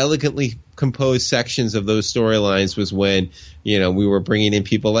elegantly composed sections of those storylines was when we were bringing in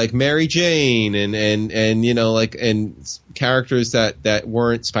people like Mary Jane and characters that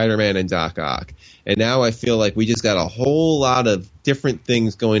weren't Spider-Man and Doc Ock. And now I feel like we just got a whole lot of different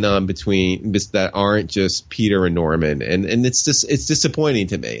things going on between this that aren't just Peter and Norman, and it's disappointing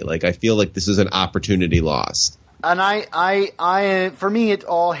to me. I feel like this is an opportunity lost. And I for me, it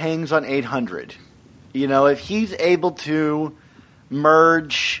all hangs on 800. If he's able to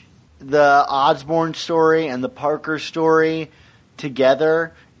merge the Osborn story and the Parker story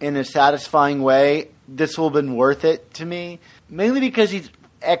together in a satisfying way, this will have been worth it to me. Mainly because he's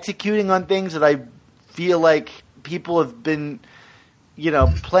executing on things that I feel like people have been,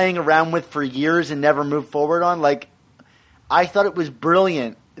 playing around with for years and never moved forward on. Like, I thought it was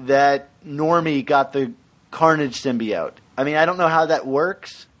brilliant that Normie got the Carnage symbiote. I mean, I don't know how that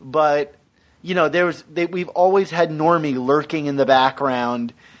works, but we've always had Normie lurking in the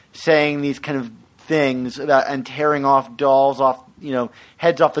background, saying these kind of things about and tearing off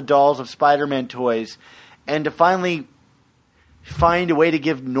heads off the dolls of Spider-Man toys, and to finally find a way to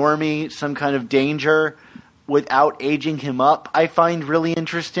give Normie some kind of danger without aging him up, I find really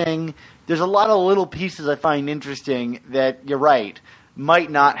interesting. There's a lot of little pieces I find interesting that, you're right, might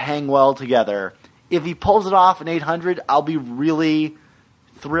not hang well together. If he pulls it off in 800, I'll be really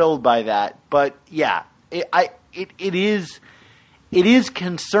thrilled by that. But yeah, it is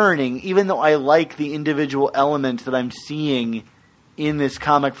concerning, even though I like the individual elements that I'm seeing in this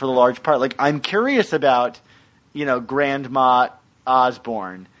comic for the large part. Like, I'm curious about, Grandma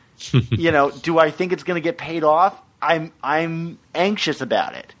Osborn. Do I think it's going to get paid off? I'm anxious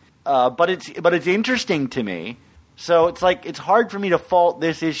about it. But it's interesting to me. So it's hard for me to fault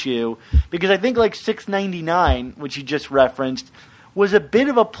this issue, because I think like 699, which you just referenced, was a bit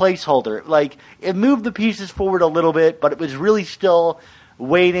of a placeholder. Like, it moved the pieces forward a little bit, but it was really still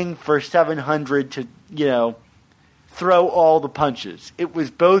waiting for 700 to, throw all the punches. It was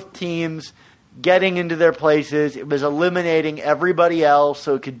both teams getting into their places. It was eliminating everybody else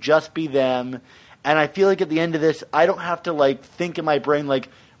so it could just be them. And I feel like at the end of this, I don't have to like think in my brain like,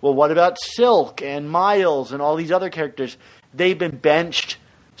 well, what about Silk and Miles and all these other characters? They've been benched,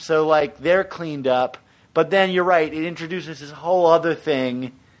 so like they're cleaned up. But then you're right, it introduces this whole other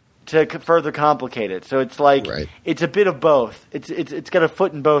thing to further complicate it. So it's like It's a bit of both. It's got a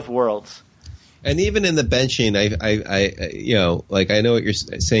foot in both worlds. And even in the benching, I know what you're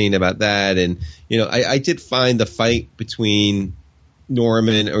saying about that, and I did find the fight between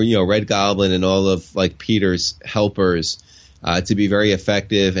Norman or Red Goblin and all of like Peter's helpers to be very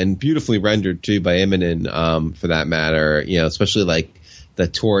effective and beautifully rendered too by Immonen, for that matter. Especially like the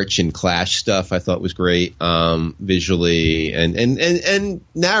Torch and Clash stuff, I thought was great visually and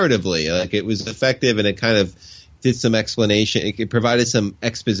narratively. Like, it was effective, and it kind of did some explanation. It provided some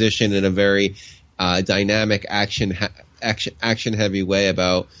exposition in a very dynamic, action heavy way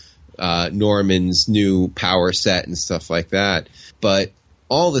about Norman's new power set and stuff like that. But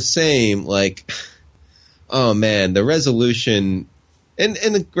all the same, like, oh man, the resolution.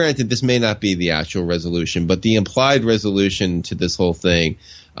 And granted, this may not be the actual resolution, but the implied resolution to this whole thing,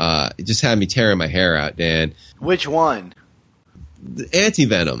 it just had me tearing my hair out, Dan. Which one? The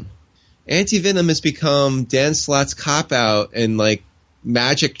Anti-Venom. Anti-Venom has become Dan Slott's cop-out and, like,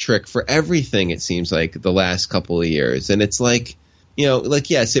 magic trick for everything, it seems like, the last couple of years. And it's like,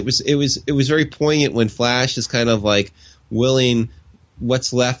 yes, it was very poignant when Flash is kind of, like, willing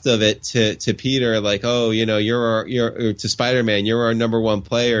what's left of it to Peter, like, oh, you're to Spider-Man, you're our number one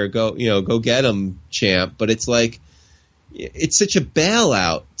player, go get him, champ. But it's like, it's such a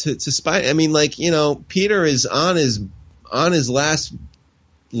bailout to Spider. I mean, like, Peter is on his last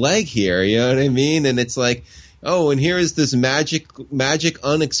leg here, you know what I mean? And it's like, oh, and here is this magic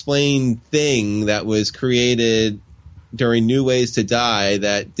unexplained thing that was created during New Ways to Die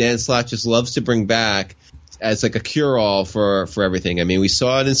that Dan Slott just loves to bring back as like a cure-all for everything. I mean, we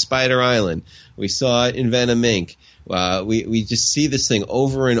saw it in Spider Island. We saw it in Venom Inc. We just see this thing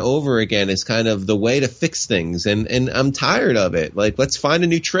over and over again as kind of the way to fix things, and I'm tired of it. Like, let's find a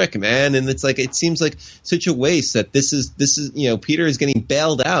new trick, man. And it's like, it seems like such a waste that this is Peter is getting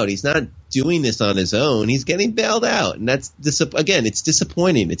bailed out. He's not doing this on his own. He's getting bailed out, and that's again, it's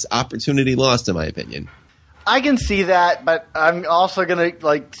disappointing. It's opportunity lost, in my opinion. I can see that, but I'm also going to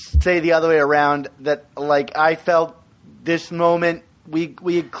like say the other way around, that like I felt this moment, we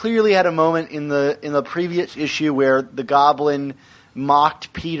had clearly had a moment in the previous issue where the Goblin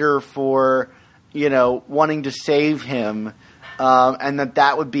mocked Peter for wanting to save him, and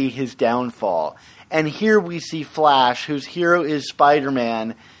that would be his downfall. And here we see Flash, whose hero is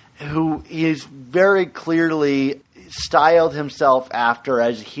Spider-Man, who is very clearly styled himself after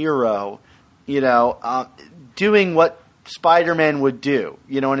as a hero, doing what Spider-Man would do.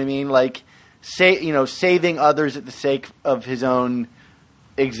 You know what I mean? Like, saving others at the sake of his own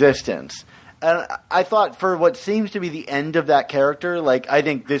existence. And I thought, for what seems to be the end of that character, like, I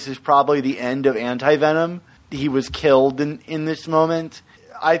think this is probably the end of Anti-Venom. He was killed in this moment.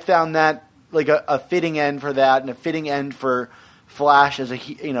 I found that like a fitting end for that, and a fitting end for Flash as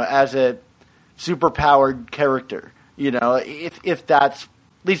a superpowered character. If that's, at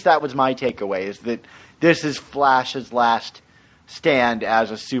least that was my takeaway, is that this is Flash's last stand as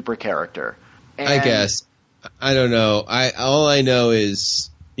a super character. And I guess. I don't know. All I know is,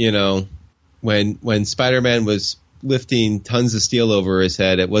 when Spider-Man was lifting tons of steel over his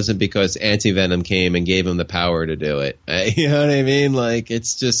head, it wasn't because Anti-Venom came and gave him the power to do it. You know what I mean? Like,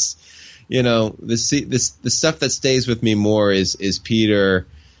 it's just, you know, the stuff that stays with me more is Peter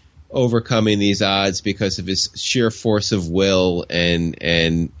overcoming these odds because of his sheer force of will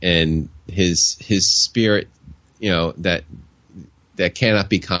and his spirit, you know, that cannot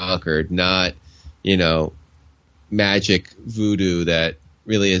be conquered, not, you know, magic voodoo that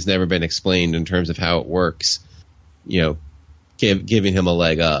really has never been explained in terms of how it works, you know, giving him a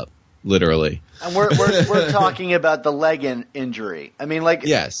leg up, literally. And we're talking about the leg injury. I mean, like,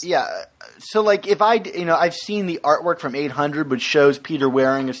 yes, yeah. So, like, if I've seen the artwork from 800, which shows Peter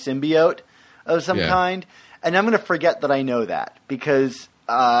wearing a symbiote of some kind, and I'm going to forget that I know that because,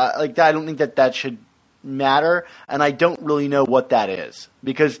 like, I don't think that should matter, and I don't really know what that is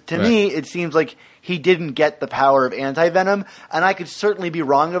because to me it seems like he didn't get the power of Anti-Venom, and I could certainly be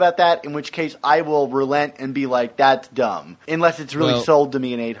wrong about that, in which case I will relent and be like, that's dumb, unless it's really sold to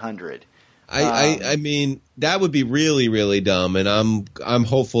me in 800. I mean, that would be really, really dumb, and I'm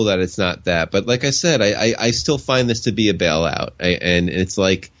hopeful that it's not that. But like I said, I still find this to be a bailout, and it's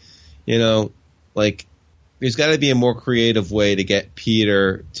like, you know, like there's got to be a more creative way to get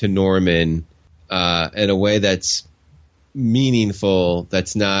Peter to Norman in a way that's meaningful,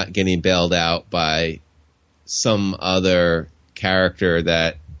 that's not getting bailed out by some other character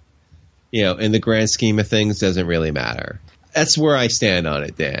that, you know, in the grand scheme of things doesn't really matter. That's where I stand on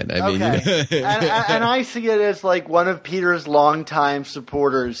it, Dan. I mean, and I see it as like one of Peter's longtime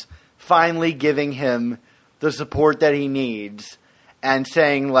supporters finally giving him the support that he needs and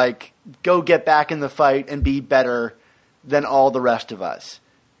saying, like, go get back in the fight and be better than all the rest of us,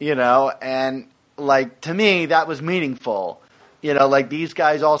 you know? And, like, to me, that was meaningful. You know, like, these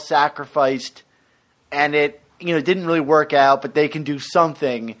guys all sacrificed and it, you know, didn't really work out, but they can do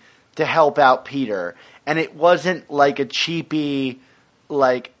something to help out Peter. And it wasn't like a cheapy,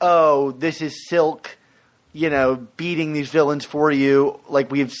 like, oh, this is Silk, you know, beating these villains for you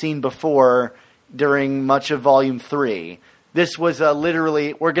like we've seen before during much of Volume 3. This was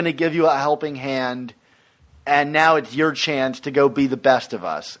literally, we're going to give you a helping hand, and now it's your chance to go be the best of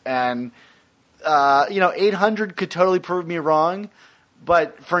us. And, you know, 800 could totally prove me wrong,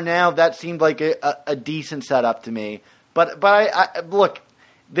 but for now, that seemed like a decent setup to me. But I look,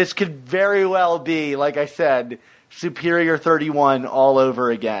 this could very well be, like I said, Superior 31 all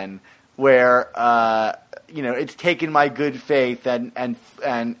over again, where you know, it's taken my good faith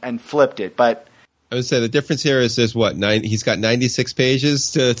and flipped it. But I would say the difference here is there's he's got 96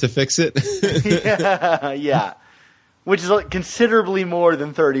 pages to fix it. yeah, which is considerably more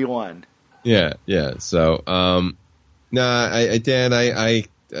than 31. Yeah. So, Dan, I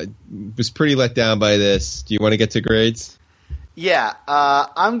was pretty let down by this. Do you want to get to grades? Yeah,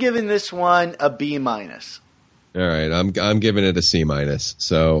 I'm giving this one a B-. All right, I'm giving it a C-.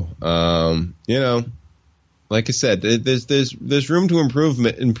 So, you know, like I said, there's room to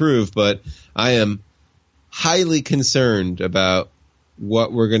improve, but I am highly concerned about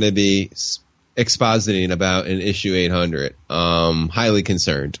what we're going to be expositing about in issue 800. Highly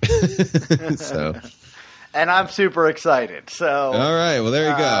concerned. So, and I'm super excited. So, all right, well,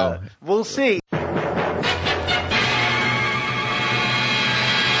 there you go. We'll see.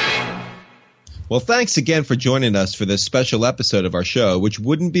 Well, thanks again for joining us for this special episode of our show, which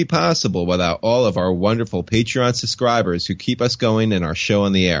wouldn't be possible without all of our wonderful Patreon subscribers who keep us going and our show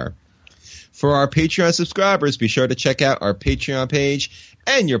on the air. For our Patreon subscribers, be sure to check out our Patreon page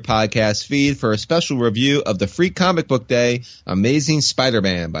and your podcast feed for a special review of the Free Comic Book Day Amazing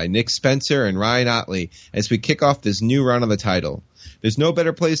Spider-Man by Nick Spencer and Ryan Otley as we kick off this new run on the title. There's no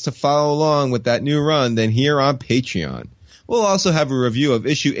better place to follow along with that new run than here on Patreon. We'll also have a review of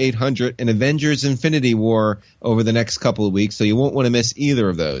issue 800 and Avengers Infinity War over the next couple of weeks, so you won't want to miss either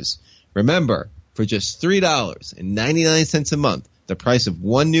of those. Remember, for just $3.99 a month, the price of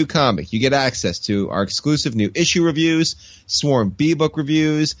one new comic, you get access to our exclusive new issue reviews, Swarm B-Book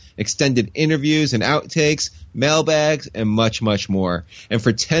reviews, extended interviews and outtakes, mailbags, and much, much more. And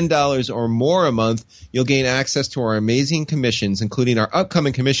for $10 or more a month, you'll gain access to our amazing commissions, including our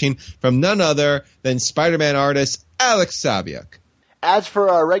upcoming commission from none other than Spider-Man artist Alex Sabiak. As for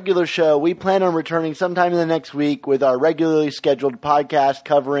our regular show, we plan on returning sometime in the next week with our regularly scheduled podcast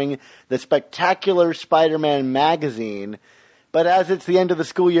covering the Spectacular Spider-Man magazine. But as it's the end of the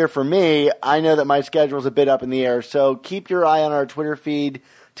school year for me, I know that my schedule is a bit up in the air, so keep your eye on our Twitter feed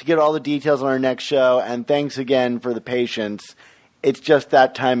to get all the details on our next show, and thanks again for the patience. It's just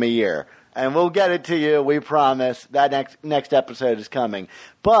that time of year. And we'll get it to you, we promise. That next episode is coming.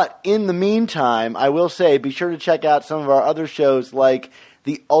 But in the meantime, I will say, be sure to check out some of our other shows like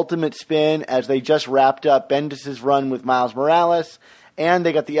the ultimate spin as they just wrapped up Bendis' run with Miles Morales, and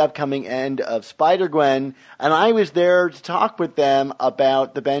they got the upcoming end of Spider-Gwen, and I was there to talk with them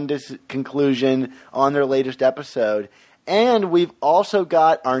about the Bendis conclusion on their latest episode. And we've also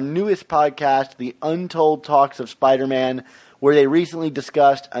got our newest podcast, The Untold Talks of Spider-Man, where they recently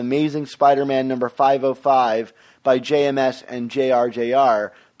discussed Amazing Spider-Man number 505 by JMS and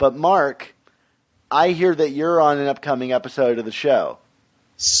JRJR. But Mark, I hear that you're on an upcoming episode of the show.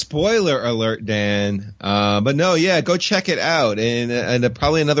 Spoiler alert, Dan. But no, yeah, go check it out. In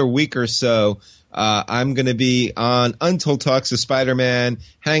probably another week or so, I'm going to be on Untold Talks of Spider-Man,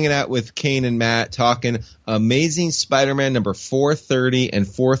 hanging out with Kane and Matt, talking Amazing Spider-Man number 430 and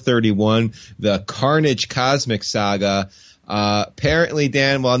 431, the Carnage Cosmic Saga. Apparently,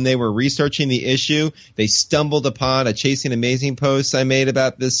 Dan, while they were researching the issue, they stumbled upon a Chasing Amazing post I made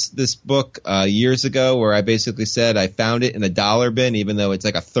about this book years ago, where I basically said I found it in a dollar bin, even though it's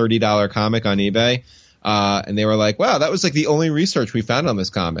like a $30 comic on eBay. And they were like, wow, that was like the only research we found on this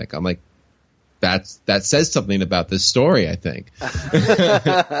comic. I'm like, that says something about this story, I think.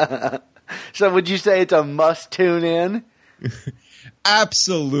 So would you say it's a must tune in?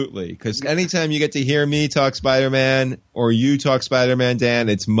 Absolutely, because anytime you get to hear me talk Spider-Man or you talk Spider-Man, Dan,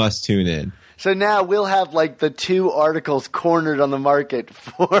 it's must tune in. So now we'll have like the two articles cornered on the market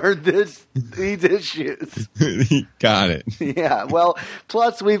for these issues. Got it. Yeah, well,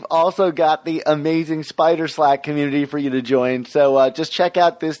 plus we've also got the amazing Spider Slack community for you to join. So just check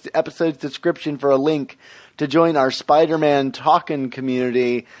out this episode's description for a link to join our Spider-Man Talkin'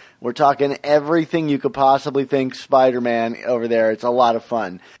 community. We're talking everything you could possibly think Spider-Man over there. It's a lot of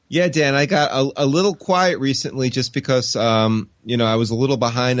fun. Yeah, Dan, I got a little quiet recently just because, I was a little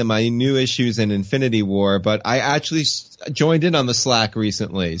behind on my new issues in Infinity War, but I actually joined in on the Slack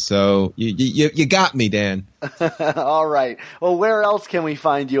recently. So you got me, Dan. All right. Well, where else can we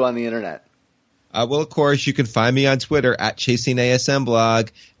find you on the internet? Well, of course, you can find me on Twitter at ChasingASMblog.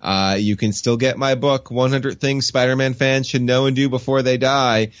 You can still get my book, 100 Things Spider-Man Fans Should Know and Do Before They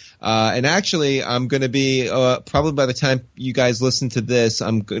Die. And actually, I'm going to be, probably by the time you guys listen to this,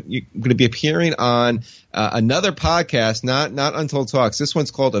 I'm going to be appearing on another podcast, not Untold Talks. This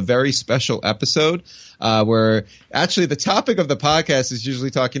one's called A Very Special Episode, where actually the topic of the podcast is usually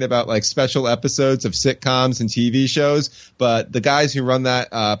talking about like special episodes of sitcoms and TV shows. But the guys who run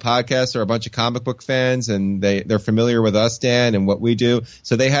that podcast are a bunch of comic book fans, and they're familiar with us, Dan, and what we do.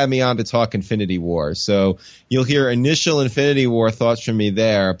 So they had me on to talk Infinity War. So you'll hear initial Infinity War thoughts from me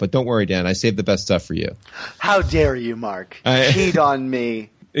there. But don't worry, Dan, I saved the best stuff for you. How dare you, Mark? Cheat on me.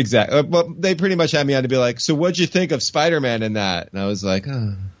 Exactly. Well, they pretty much had me on to be like, so what'd you think of Spider-Man in that? And I was like,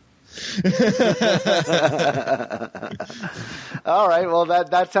 oh. All right. Well,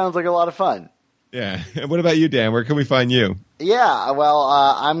 that sounds like a lot of fun. Yeah. What about you, Dan? Where can we find you? Yeah. Well,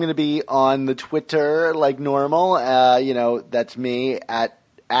 I'm going to be on the Twitter like normal. That's me at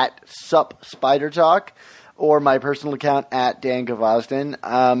Sup Spider Talk, or my personal account at Dan Gvozden.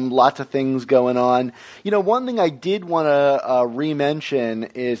 Lots of things going on. One thing I did want to re-mention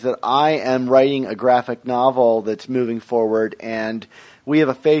is that I am writing a graphic novel that's moving forward, and we have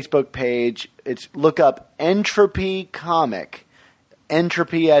a Facebook page. Look up Entropy Comic.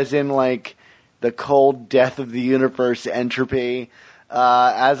 Entropy as in like the cold death of the universe entropy.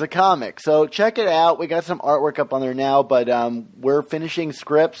 As a comic. So check it out. We got some artwork up on there now, but we're finishing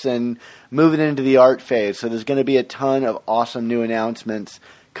scripts and moving into the art phase. So there's going to be a ton of awesome new announcements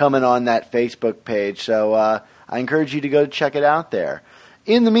coming on that Facebook page. So I encourage you to go check it out there.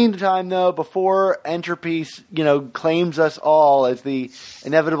 In the meantime, though, before Entropy, claims us all as the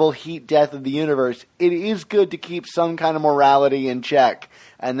inevitable heat death of the universe, it is good to keep some kind of morality in check.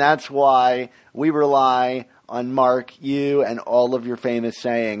 And that's why we rely on Mark, you, and all of your famous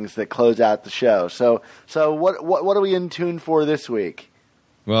sayings that close out the show. So what are we in tune for this week?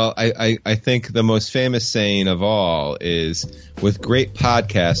 Well, I think the most famous saying of all is, with great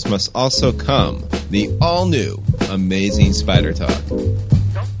podcasts must also come the all-new Amazing Spider Talk.